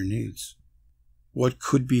and your needs. What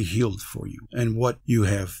could be healed for you, and what you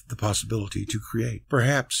have the possibility to create.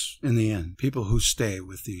 Perhaps, in the end, people who stay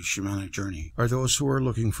with the shamanic journey are those who are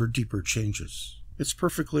looking for deeper changes. It's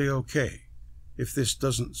perfectly okay if this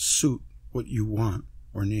doesn't suit what you want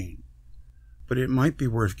or need, but it might be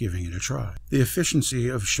worth giving it a try. The efficiency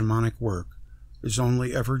of shamanic work is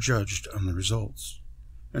only ever judged on the results,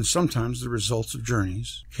 and sometimes the results of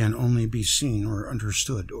journeys can only be seen or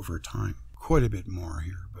understood over time. Quite a bit more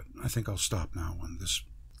here, but I think I'll stop now on this.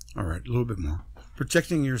 All right, a little bit more.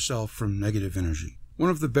 Protecting yourself from negative energy. One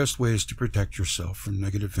of the best ways to protect yourself from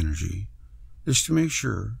negative energy is to make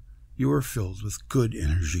sure you are filled with good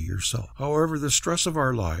energy yourself. However, the stress of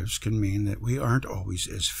our lives can mean that we aren't always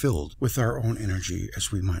as filled with our own energy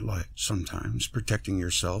as we might like. Sometimes protecting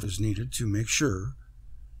yourself is needed to make sure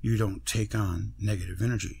you don't take on negative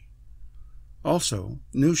energy. Also,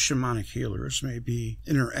 new shamanic healers may be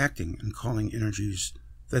interacting and calling energies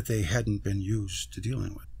that they hadn't been used to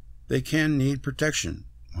dealing with. They can need protection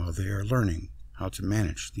while they are learning how to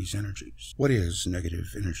manage these energies. What is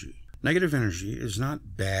negative energy? Negative energy is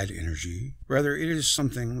not bad energy. Rather, it is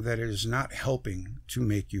something that is not helping to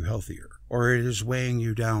make you healthier, or it is weighing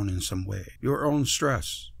you down in some way. Your own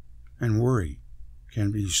stress and worry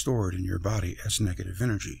can be stored in your body as negative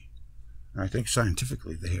energy. I think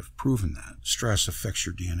scientifically they have proven that. Stress affects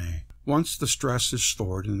your DNA. Once the stress is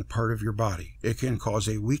stored in a part of your body, it can cause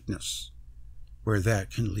a weakness, where that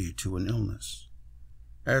can lead to an illness.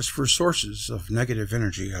 As for sources of negative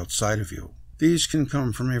energy outside of you, these can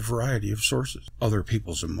come from a variety of sources. Other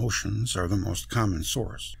people's emotions are the most common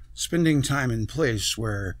source. Spending time in place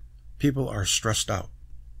where people are stressed out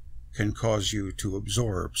can cause you to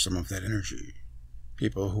absorb some of that energy.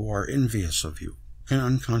 People who are envious of you can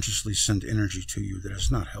unconsciously send energy to you that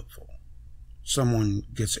is not helpful. Someone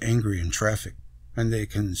gets angry in traffic, and they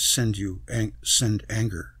can send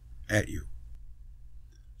anger at you.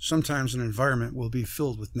 Sometimes an environment will be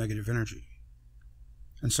filled with negative energy.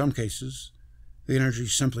 In some cases, the energy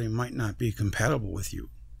simply might not be compatible with you.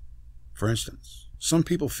 For instance, some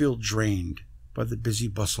people feel drained by the busy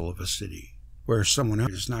bustle of a city. where someone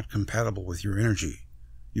else is not compatible with your energy,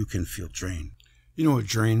 you can feel drained. You know what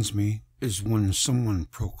drains me? Is when someone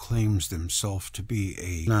proclaims themselves to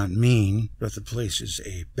be not mean, but the place is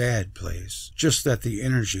a bad place, just that the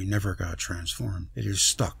energy never got transformed. It is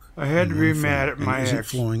stuck. I had to be in one mad form at my and isn't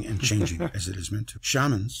ex. flowing and changing as it is meant to.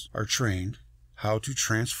 Shamans are trained how to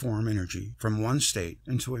transform energy from one state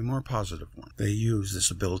into a more positive one. They use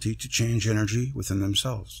this ability to change energy within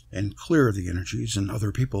themselves and clear the energies in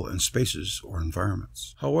other people and spaces or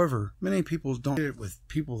environments. However, many people don't do it with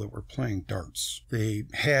people that were playing darts. They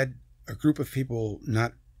had a group of people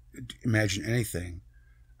not imagine anything,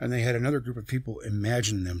 and they had another group of people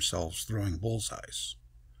imagine themselves throwing bullseyes.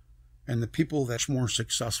 And the people that's more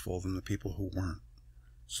successful than the people who weren't.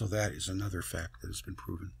 So that is another fact that has been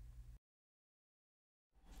proven.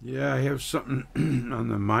 Yeah, I have something on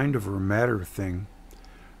the mind over matter thing.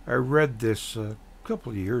 I read this a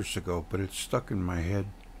couple of years ago, but it's stuck in my head.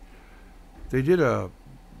 They did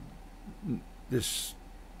this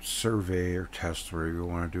survey or test, whatever you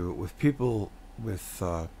want to do it, with people with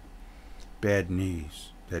bad knees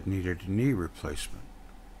that needed a knee replacement.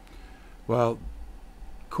 Well,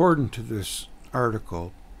 according to this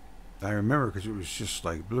article, I remember because it was just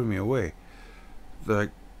like blew me away. Like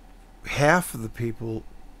half of the people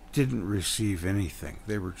didn't receive anything;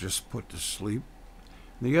 they were just put to sleep.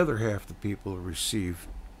 And the other half of the people received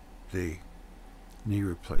the knee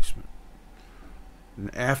replacement.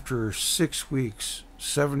 And after 6 weeks,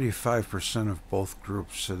 75% of both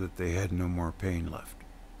groups said that they had no more pain left.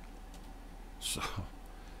 So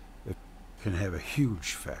it can have a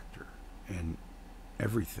huge factor in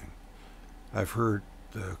everything. I've heard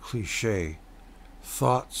the cliche,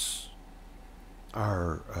 thoughts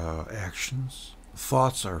are actions,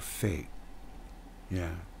 thoughts are fate.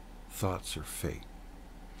 Yeah, thoughts are fate.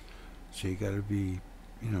 So you got to be,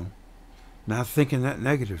 not thinking that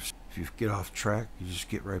negative. If you get off track, you just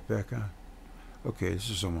get right back on. Okay, this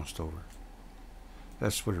is almost over.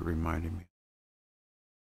 That's what it reminded me.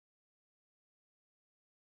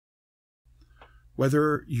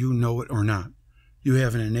 Whether you know it or not, you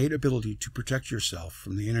have an innate ability to protect yourself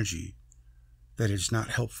from the energy that is not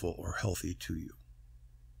helpful or healthy to you.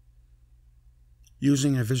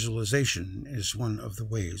 Using a visualization is one of the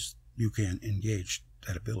ways you can engage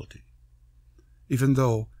that ability. Even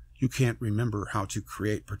though you can't remember how to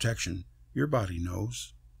create protection, your body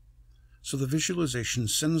knows. So the visualization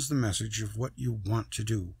sends the message of what you want to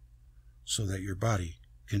do so that your body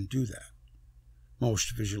can do that.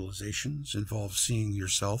 Most visualizations involve seeing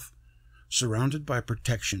yourself surrounded by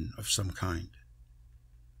protection of some kind.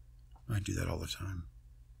 I do that all the time.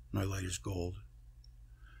 My light is gold.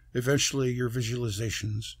 Eventually, your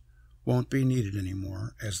visualizations won't be needed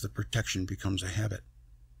anymore as the protection becomes a habit.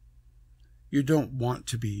 You don't want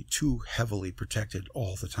to be too heavily protected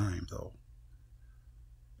all the time, though.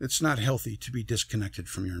 It's not healthy to be disconnected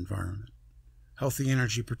from your environment. Healthy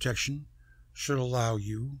energy protection should allow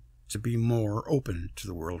you to be more open to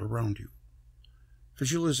the world around you.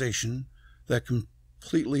 Visualization that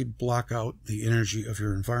completely block out the energy of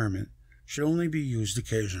your environment should only be used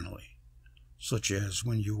occasionally, such as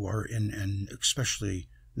when you are in an especially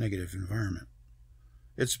negative environment.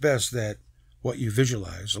 It's best that what you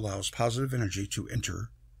visualize allows positive energy to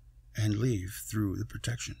enter and leave through the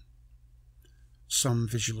protection. Some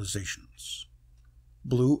visualizations.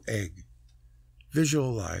 Blue egg.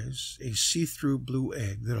 Visualize a see-through blue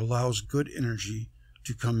egg that allows good energy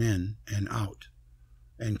to come in and out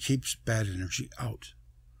and keeps bad energy out.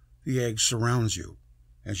 The egg surrounds you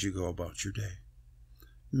as you go about your day.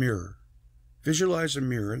 Mirror. Visualize a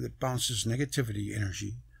mirror that bounces negativity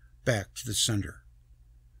energy back to the sender.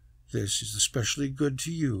 This is especially good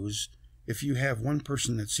to use if you have one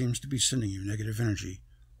person that seems to be sending you negative energy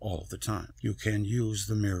all the time. You can use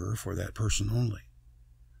the mirror for that person only,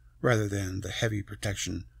 rather than the heavy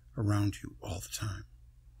protection around you all the time.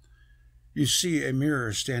 You see a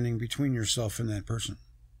mirror standing between yourself and that person,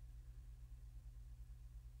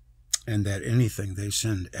 and that anything they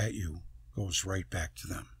send at you goes right back to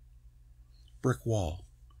them. Brick wall.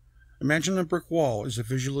 Imagine a brick wall is a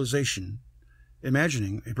visualization.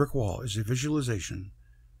 Imagining a brick wall is a visualization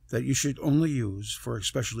that you should only use for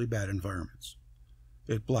especially bad environments.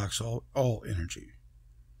 It blocks all energy.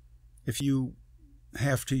 If you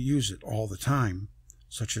have to use it all the time,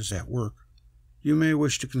 such as at work, you may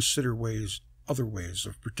wish to consider other ways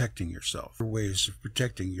of protecting yourself, or ways of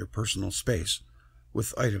protecting your personal space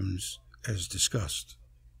with items as discussed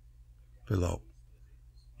below.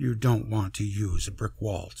 You don't want to use a brick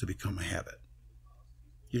wall to become a habit.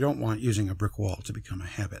 You don't want using a brick wall to become a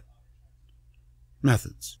habit.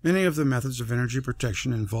 Methods. Many of the methods of energy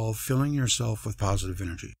protection involve filling yourself with positive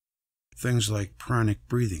energy. Things like pranic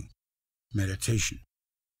breathing, meditation,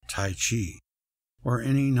 Tai Chi, or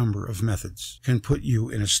any number of methods can put you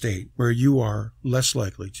in a state where you are less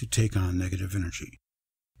likely to take on negative energy.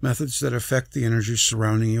 Methods that affect the energy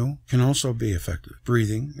surrounding you can also be effective.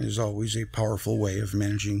 Breathing is always a powerful way of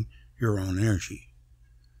managing your own energy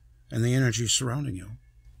and the energy surrounding you.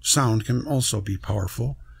 Sound can also be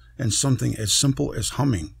powerful, and something as simple as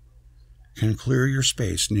humming can clear your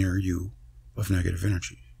space near you of negative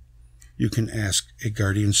energy. You can ask a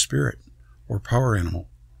guardian spirit or power animal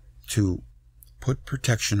to put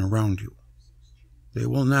protection around you. They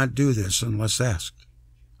will not do this unless asked,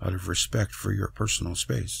 out of respect for your personal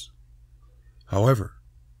space. However,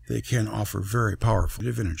 they can offer very powerful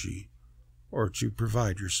energy or to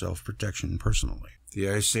provide yourself protection personally. The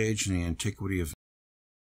Ice Age and the Antiquity of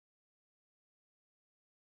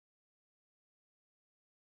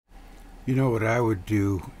You know what I would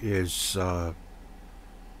do is,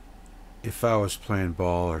 if I was playing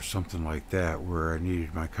ball or something like that where I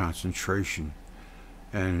needed my concentration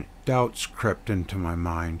and doubts crept into my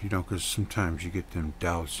mind, because sometimes you get them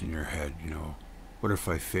doubts in your head, what if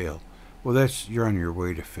I fail? Well, you're on your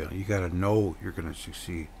way to fail. You got to know you're going to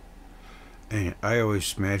succeed. And I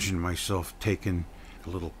always imagine myself taking a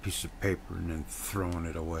little piece of paper and then throwing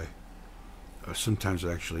it away. Sometimes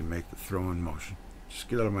I actually make the throwing motion. Just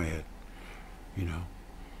get out of my head.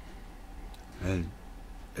 And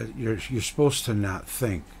you're supposed to not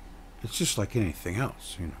think. It's just like anything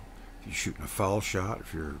else, If you're shooting a foul shot,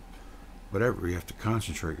 if you're whatever, you have to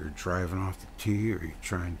concentrate. You're driving off the tee, or you're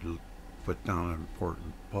trying to put down an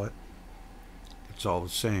important putt. It's all the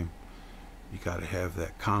same. You got to have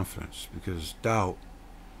that confidence, because doubt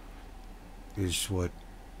is what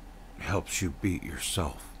helps you beat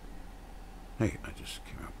yourself. Hey, I just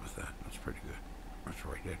came up with that. That's pretty good. Let's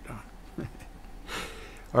write that down.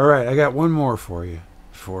 All right, I got one more for you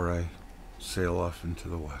before I sail off into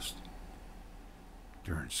the west.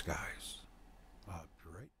 Different skies. Right.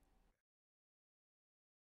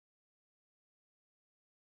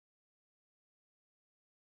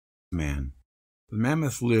 Man. The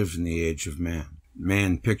mammoth lived in the age of man.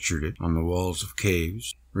 Man pictured it on the walls of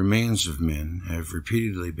caves. Remains of men have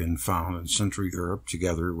repeatedly been found in Central Europe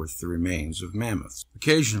together with the remains of mammoths.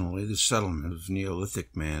 Occasionally, the settlements of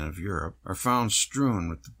Neolithic man of Europe are found strewn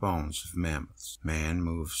with the bones of mammoths. Man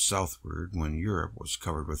moved southward when Europe was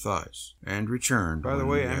covered with ice, and returned. By the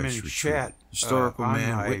way, I'm in chat. Historical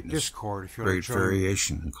man on my witnessed Discord if you great want to join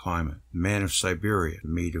variation in climate. The man of Siberia, the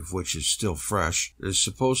meat of which is still fresh, is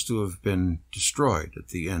supposed to have been destroyed at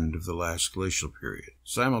the end of the last glacial period,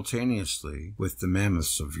 simultaneously with the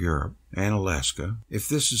mammoths of Europe and Alaska. If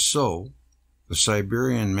this is so, the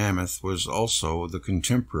Siberian mammoth was also the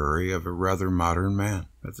contemporary of a rather modern man.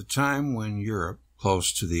 At the time when Europe,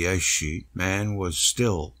 close to the ice sheet, man was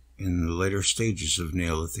still in the later stages of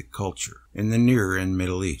Neolithic culture. In the Near and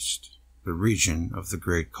Middle East, the region of the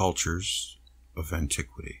great cultures of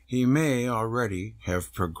antiquity, he may already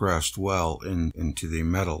have progressed well into the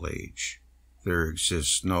Metal Age. There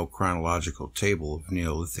exists no chronological table of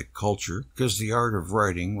Neolithic culture because the art of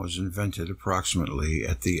writing was invented approximately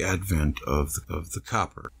at the advent of the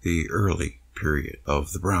copper, the early period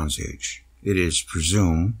of the Bronze Age. It is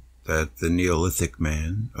presumed that the Neolithic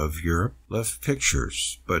man of Europe left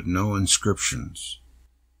pictures but no inscriptions,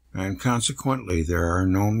 and consequently there are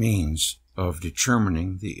no means of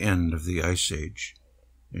determining the end of the Ice Age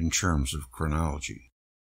in terms of chronology.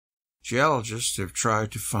 Geologists have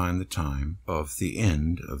tried to find the time of the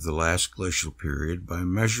end of the last glacial period by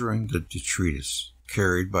measuring the detritus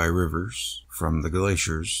carried by rivers from the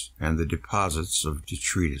glaciers and the deposits of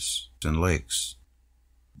detritus in lakes,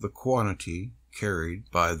 the quantity carried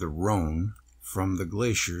by the Rhone from the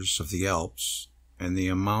glaciers of the Alps, and the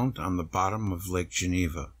amount on the bottom of Lake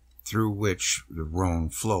Geneva through which the Rhone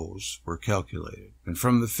flows were calculated, and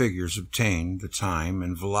from the figures obtained the time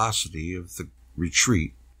and velocity of the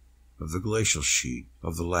retreat of the glacial sheet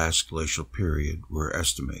of the last glacial period were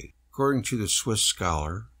estimated. According to the Swiss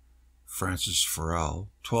scholar Francis Forel,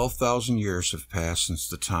 12,000 years have passed since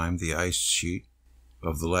the time the ice sheet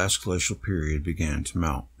of the last glacial period began to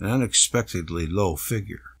melt, an unexpectedly low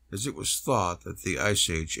figure, as it was thought that the Ice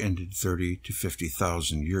Age ended 30 to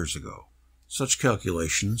 50,000 years ago. Such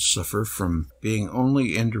calculations suffer from being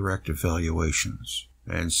only indirect evaluations,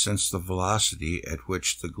 and since the velocity at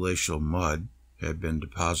which the glacial mud had been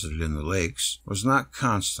deposited in the lakes was not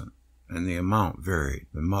constant, and the amount varied,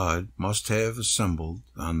 the mud must have assembled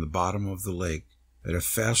on the bottom of the lake at a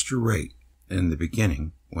faster rate in the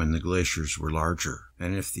beginning when the glaciers were larger,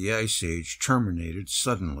 and if the Ice Age terminated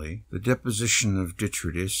suddenly, the deposition of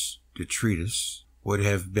detritus would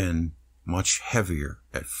have been much heavier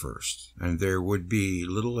at first, and there would be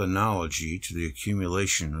little analogy to the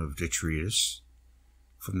accumulation of detritus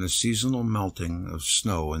from the seasonal melting of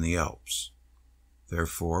snow in the Alps.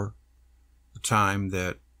 Therefore, the time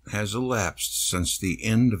that has elapsed since the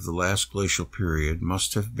end of the last glacial period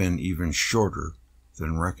must have been even shorter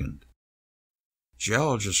than reckoned.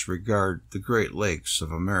 Geologists regard the Great Lakes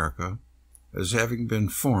of America as having been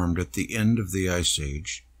formed at the end of the Ice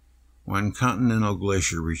Age, when continental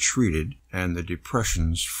glacier retreated and the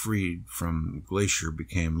depressions freed from glacier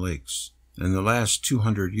became lakes. In the last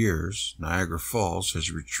 200 years, Niagara Falls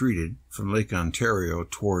has retreated from Lake Ontario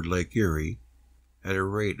toward Lake Erie at a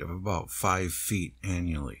rate of about 5 feet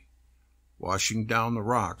annually, washing down the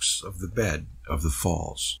rocks of the bed of the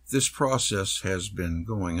falls. This process has been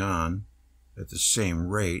going on at the same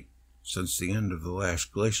rate since the end of the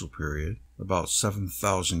last glacial period. About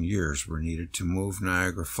 7,000 years were needed to move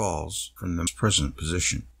Niagara Falls from the present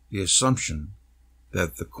position. The assumption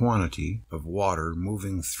that the quantity of water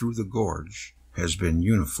moving through the gorge has been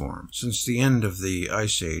uniform since the end of the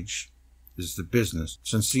Ice Age is the basis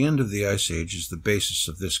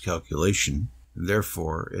of this calculation, and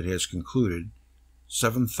therefore it has concluded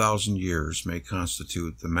 7,000 years may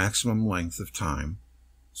constitute the maximum length of time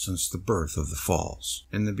since the birth of the falls.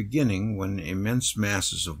 In the beginning, when immense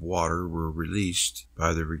masses of water were released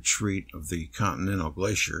by the retreat of the continental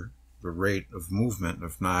glacier, the rate of movement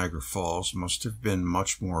of Niagara Falls must have been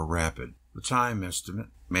much more rapid. The time estimate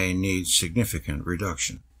may need significant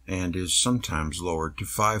reduction, and is sometimes lowered to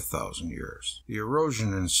 5,000 years. The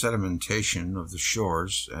erosion and sedimentation of the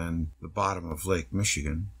shores and the bottom of Lake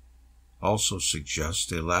Michigan also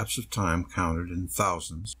suggest a lapse of time counted in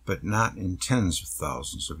thousands, but not in tens of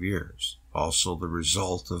thousands of years. Also, the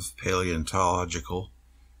result of paleontological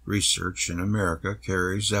research in America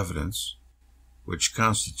carries evidence which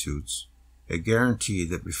constitutes a guarantee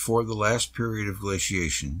that before the last period of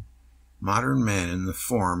glaciation, modern man in the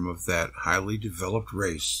form of that highly developed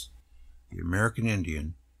race, the American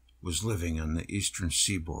Indian, was living on the eastern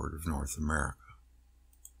seaboard of North America.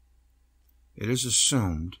 It is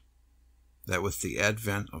assumed that with the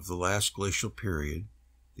advent of the last glacial period,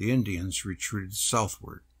 the Indians retreated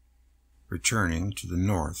southward, returning to the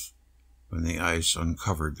north when the ice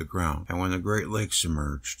uncovered the ground, and when the Great Lakes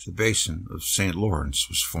emerged, the basin of St. Lawrence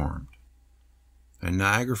was formed, and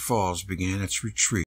Niagara Falls began its retreat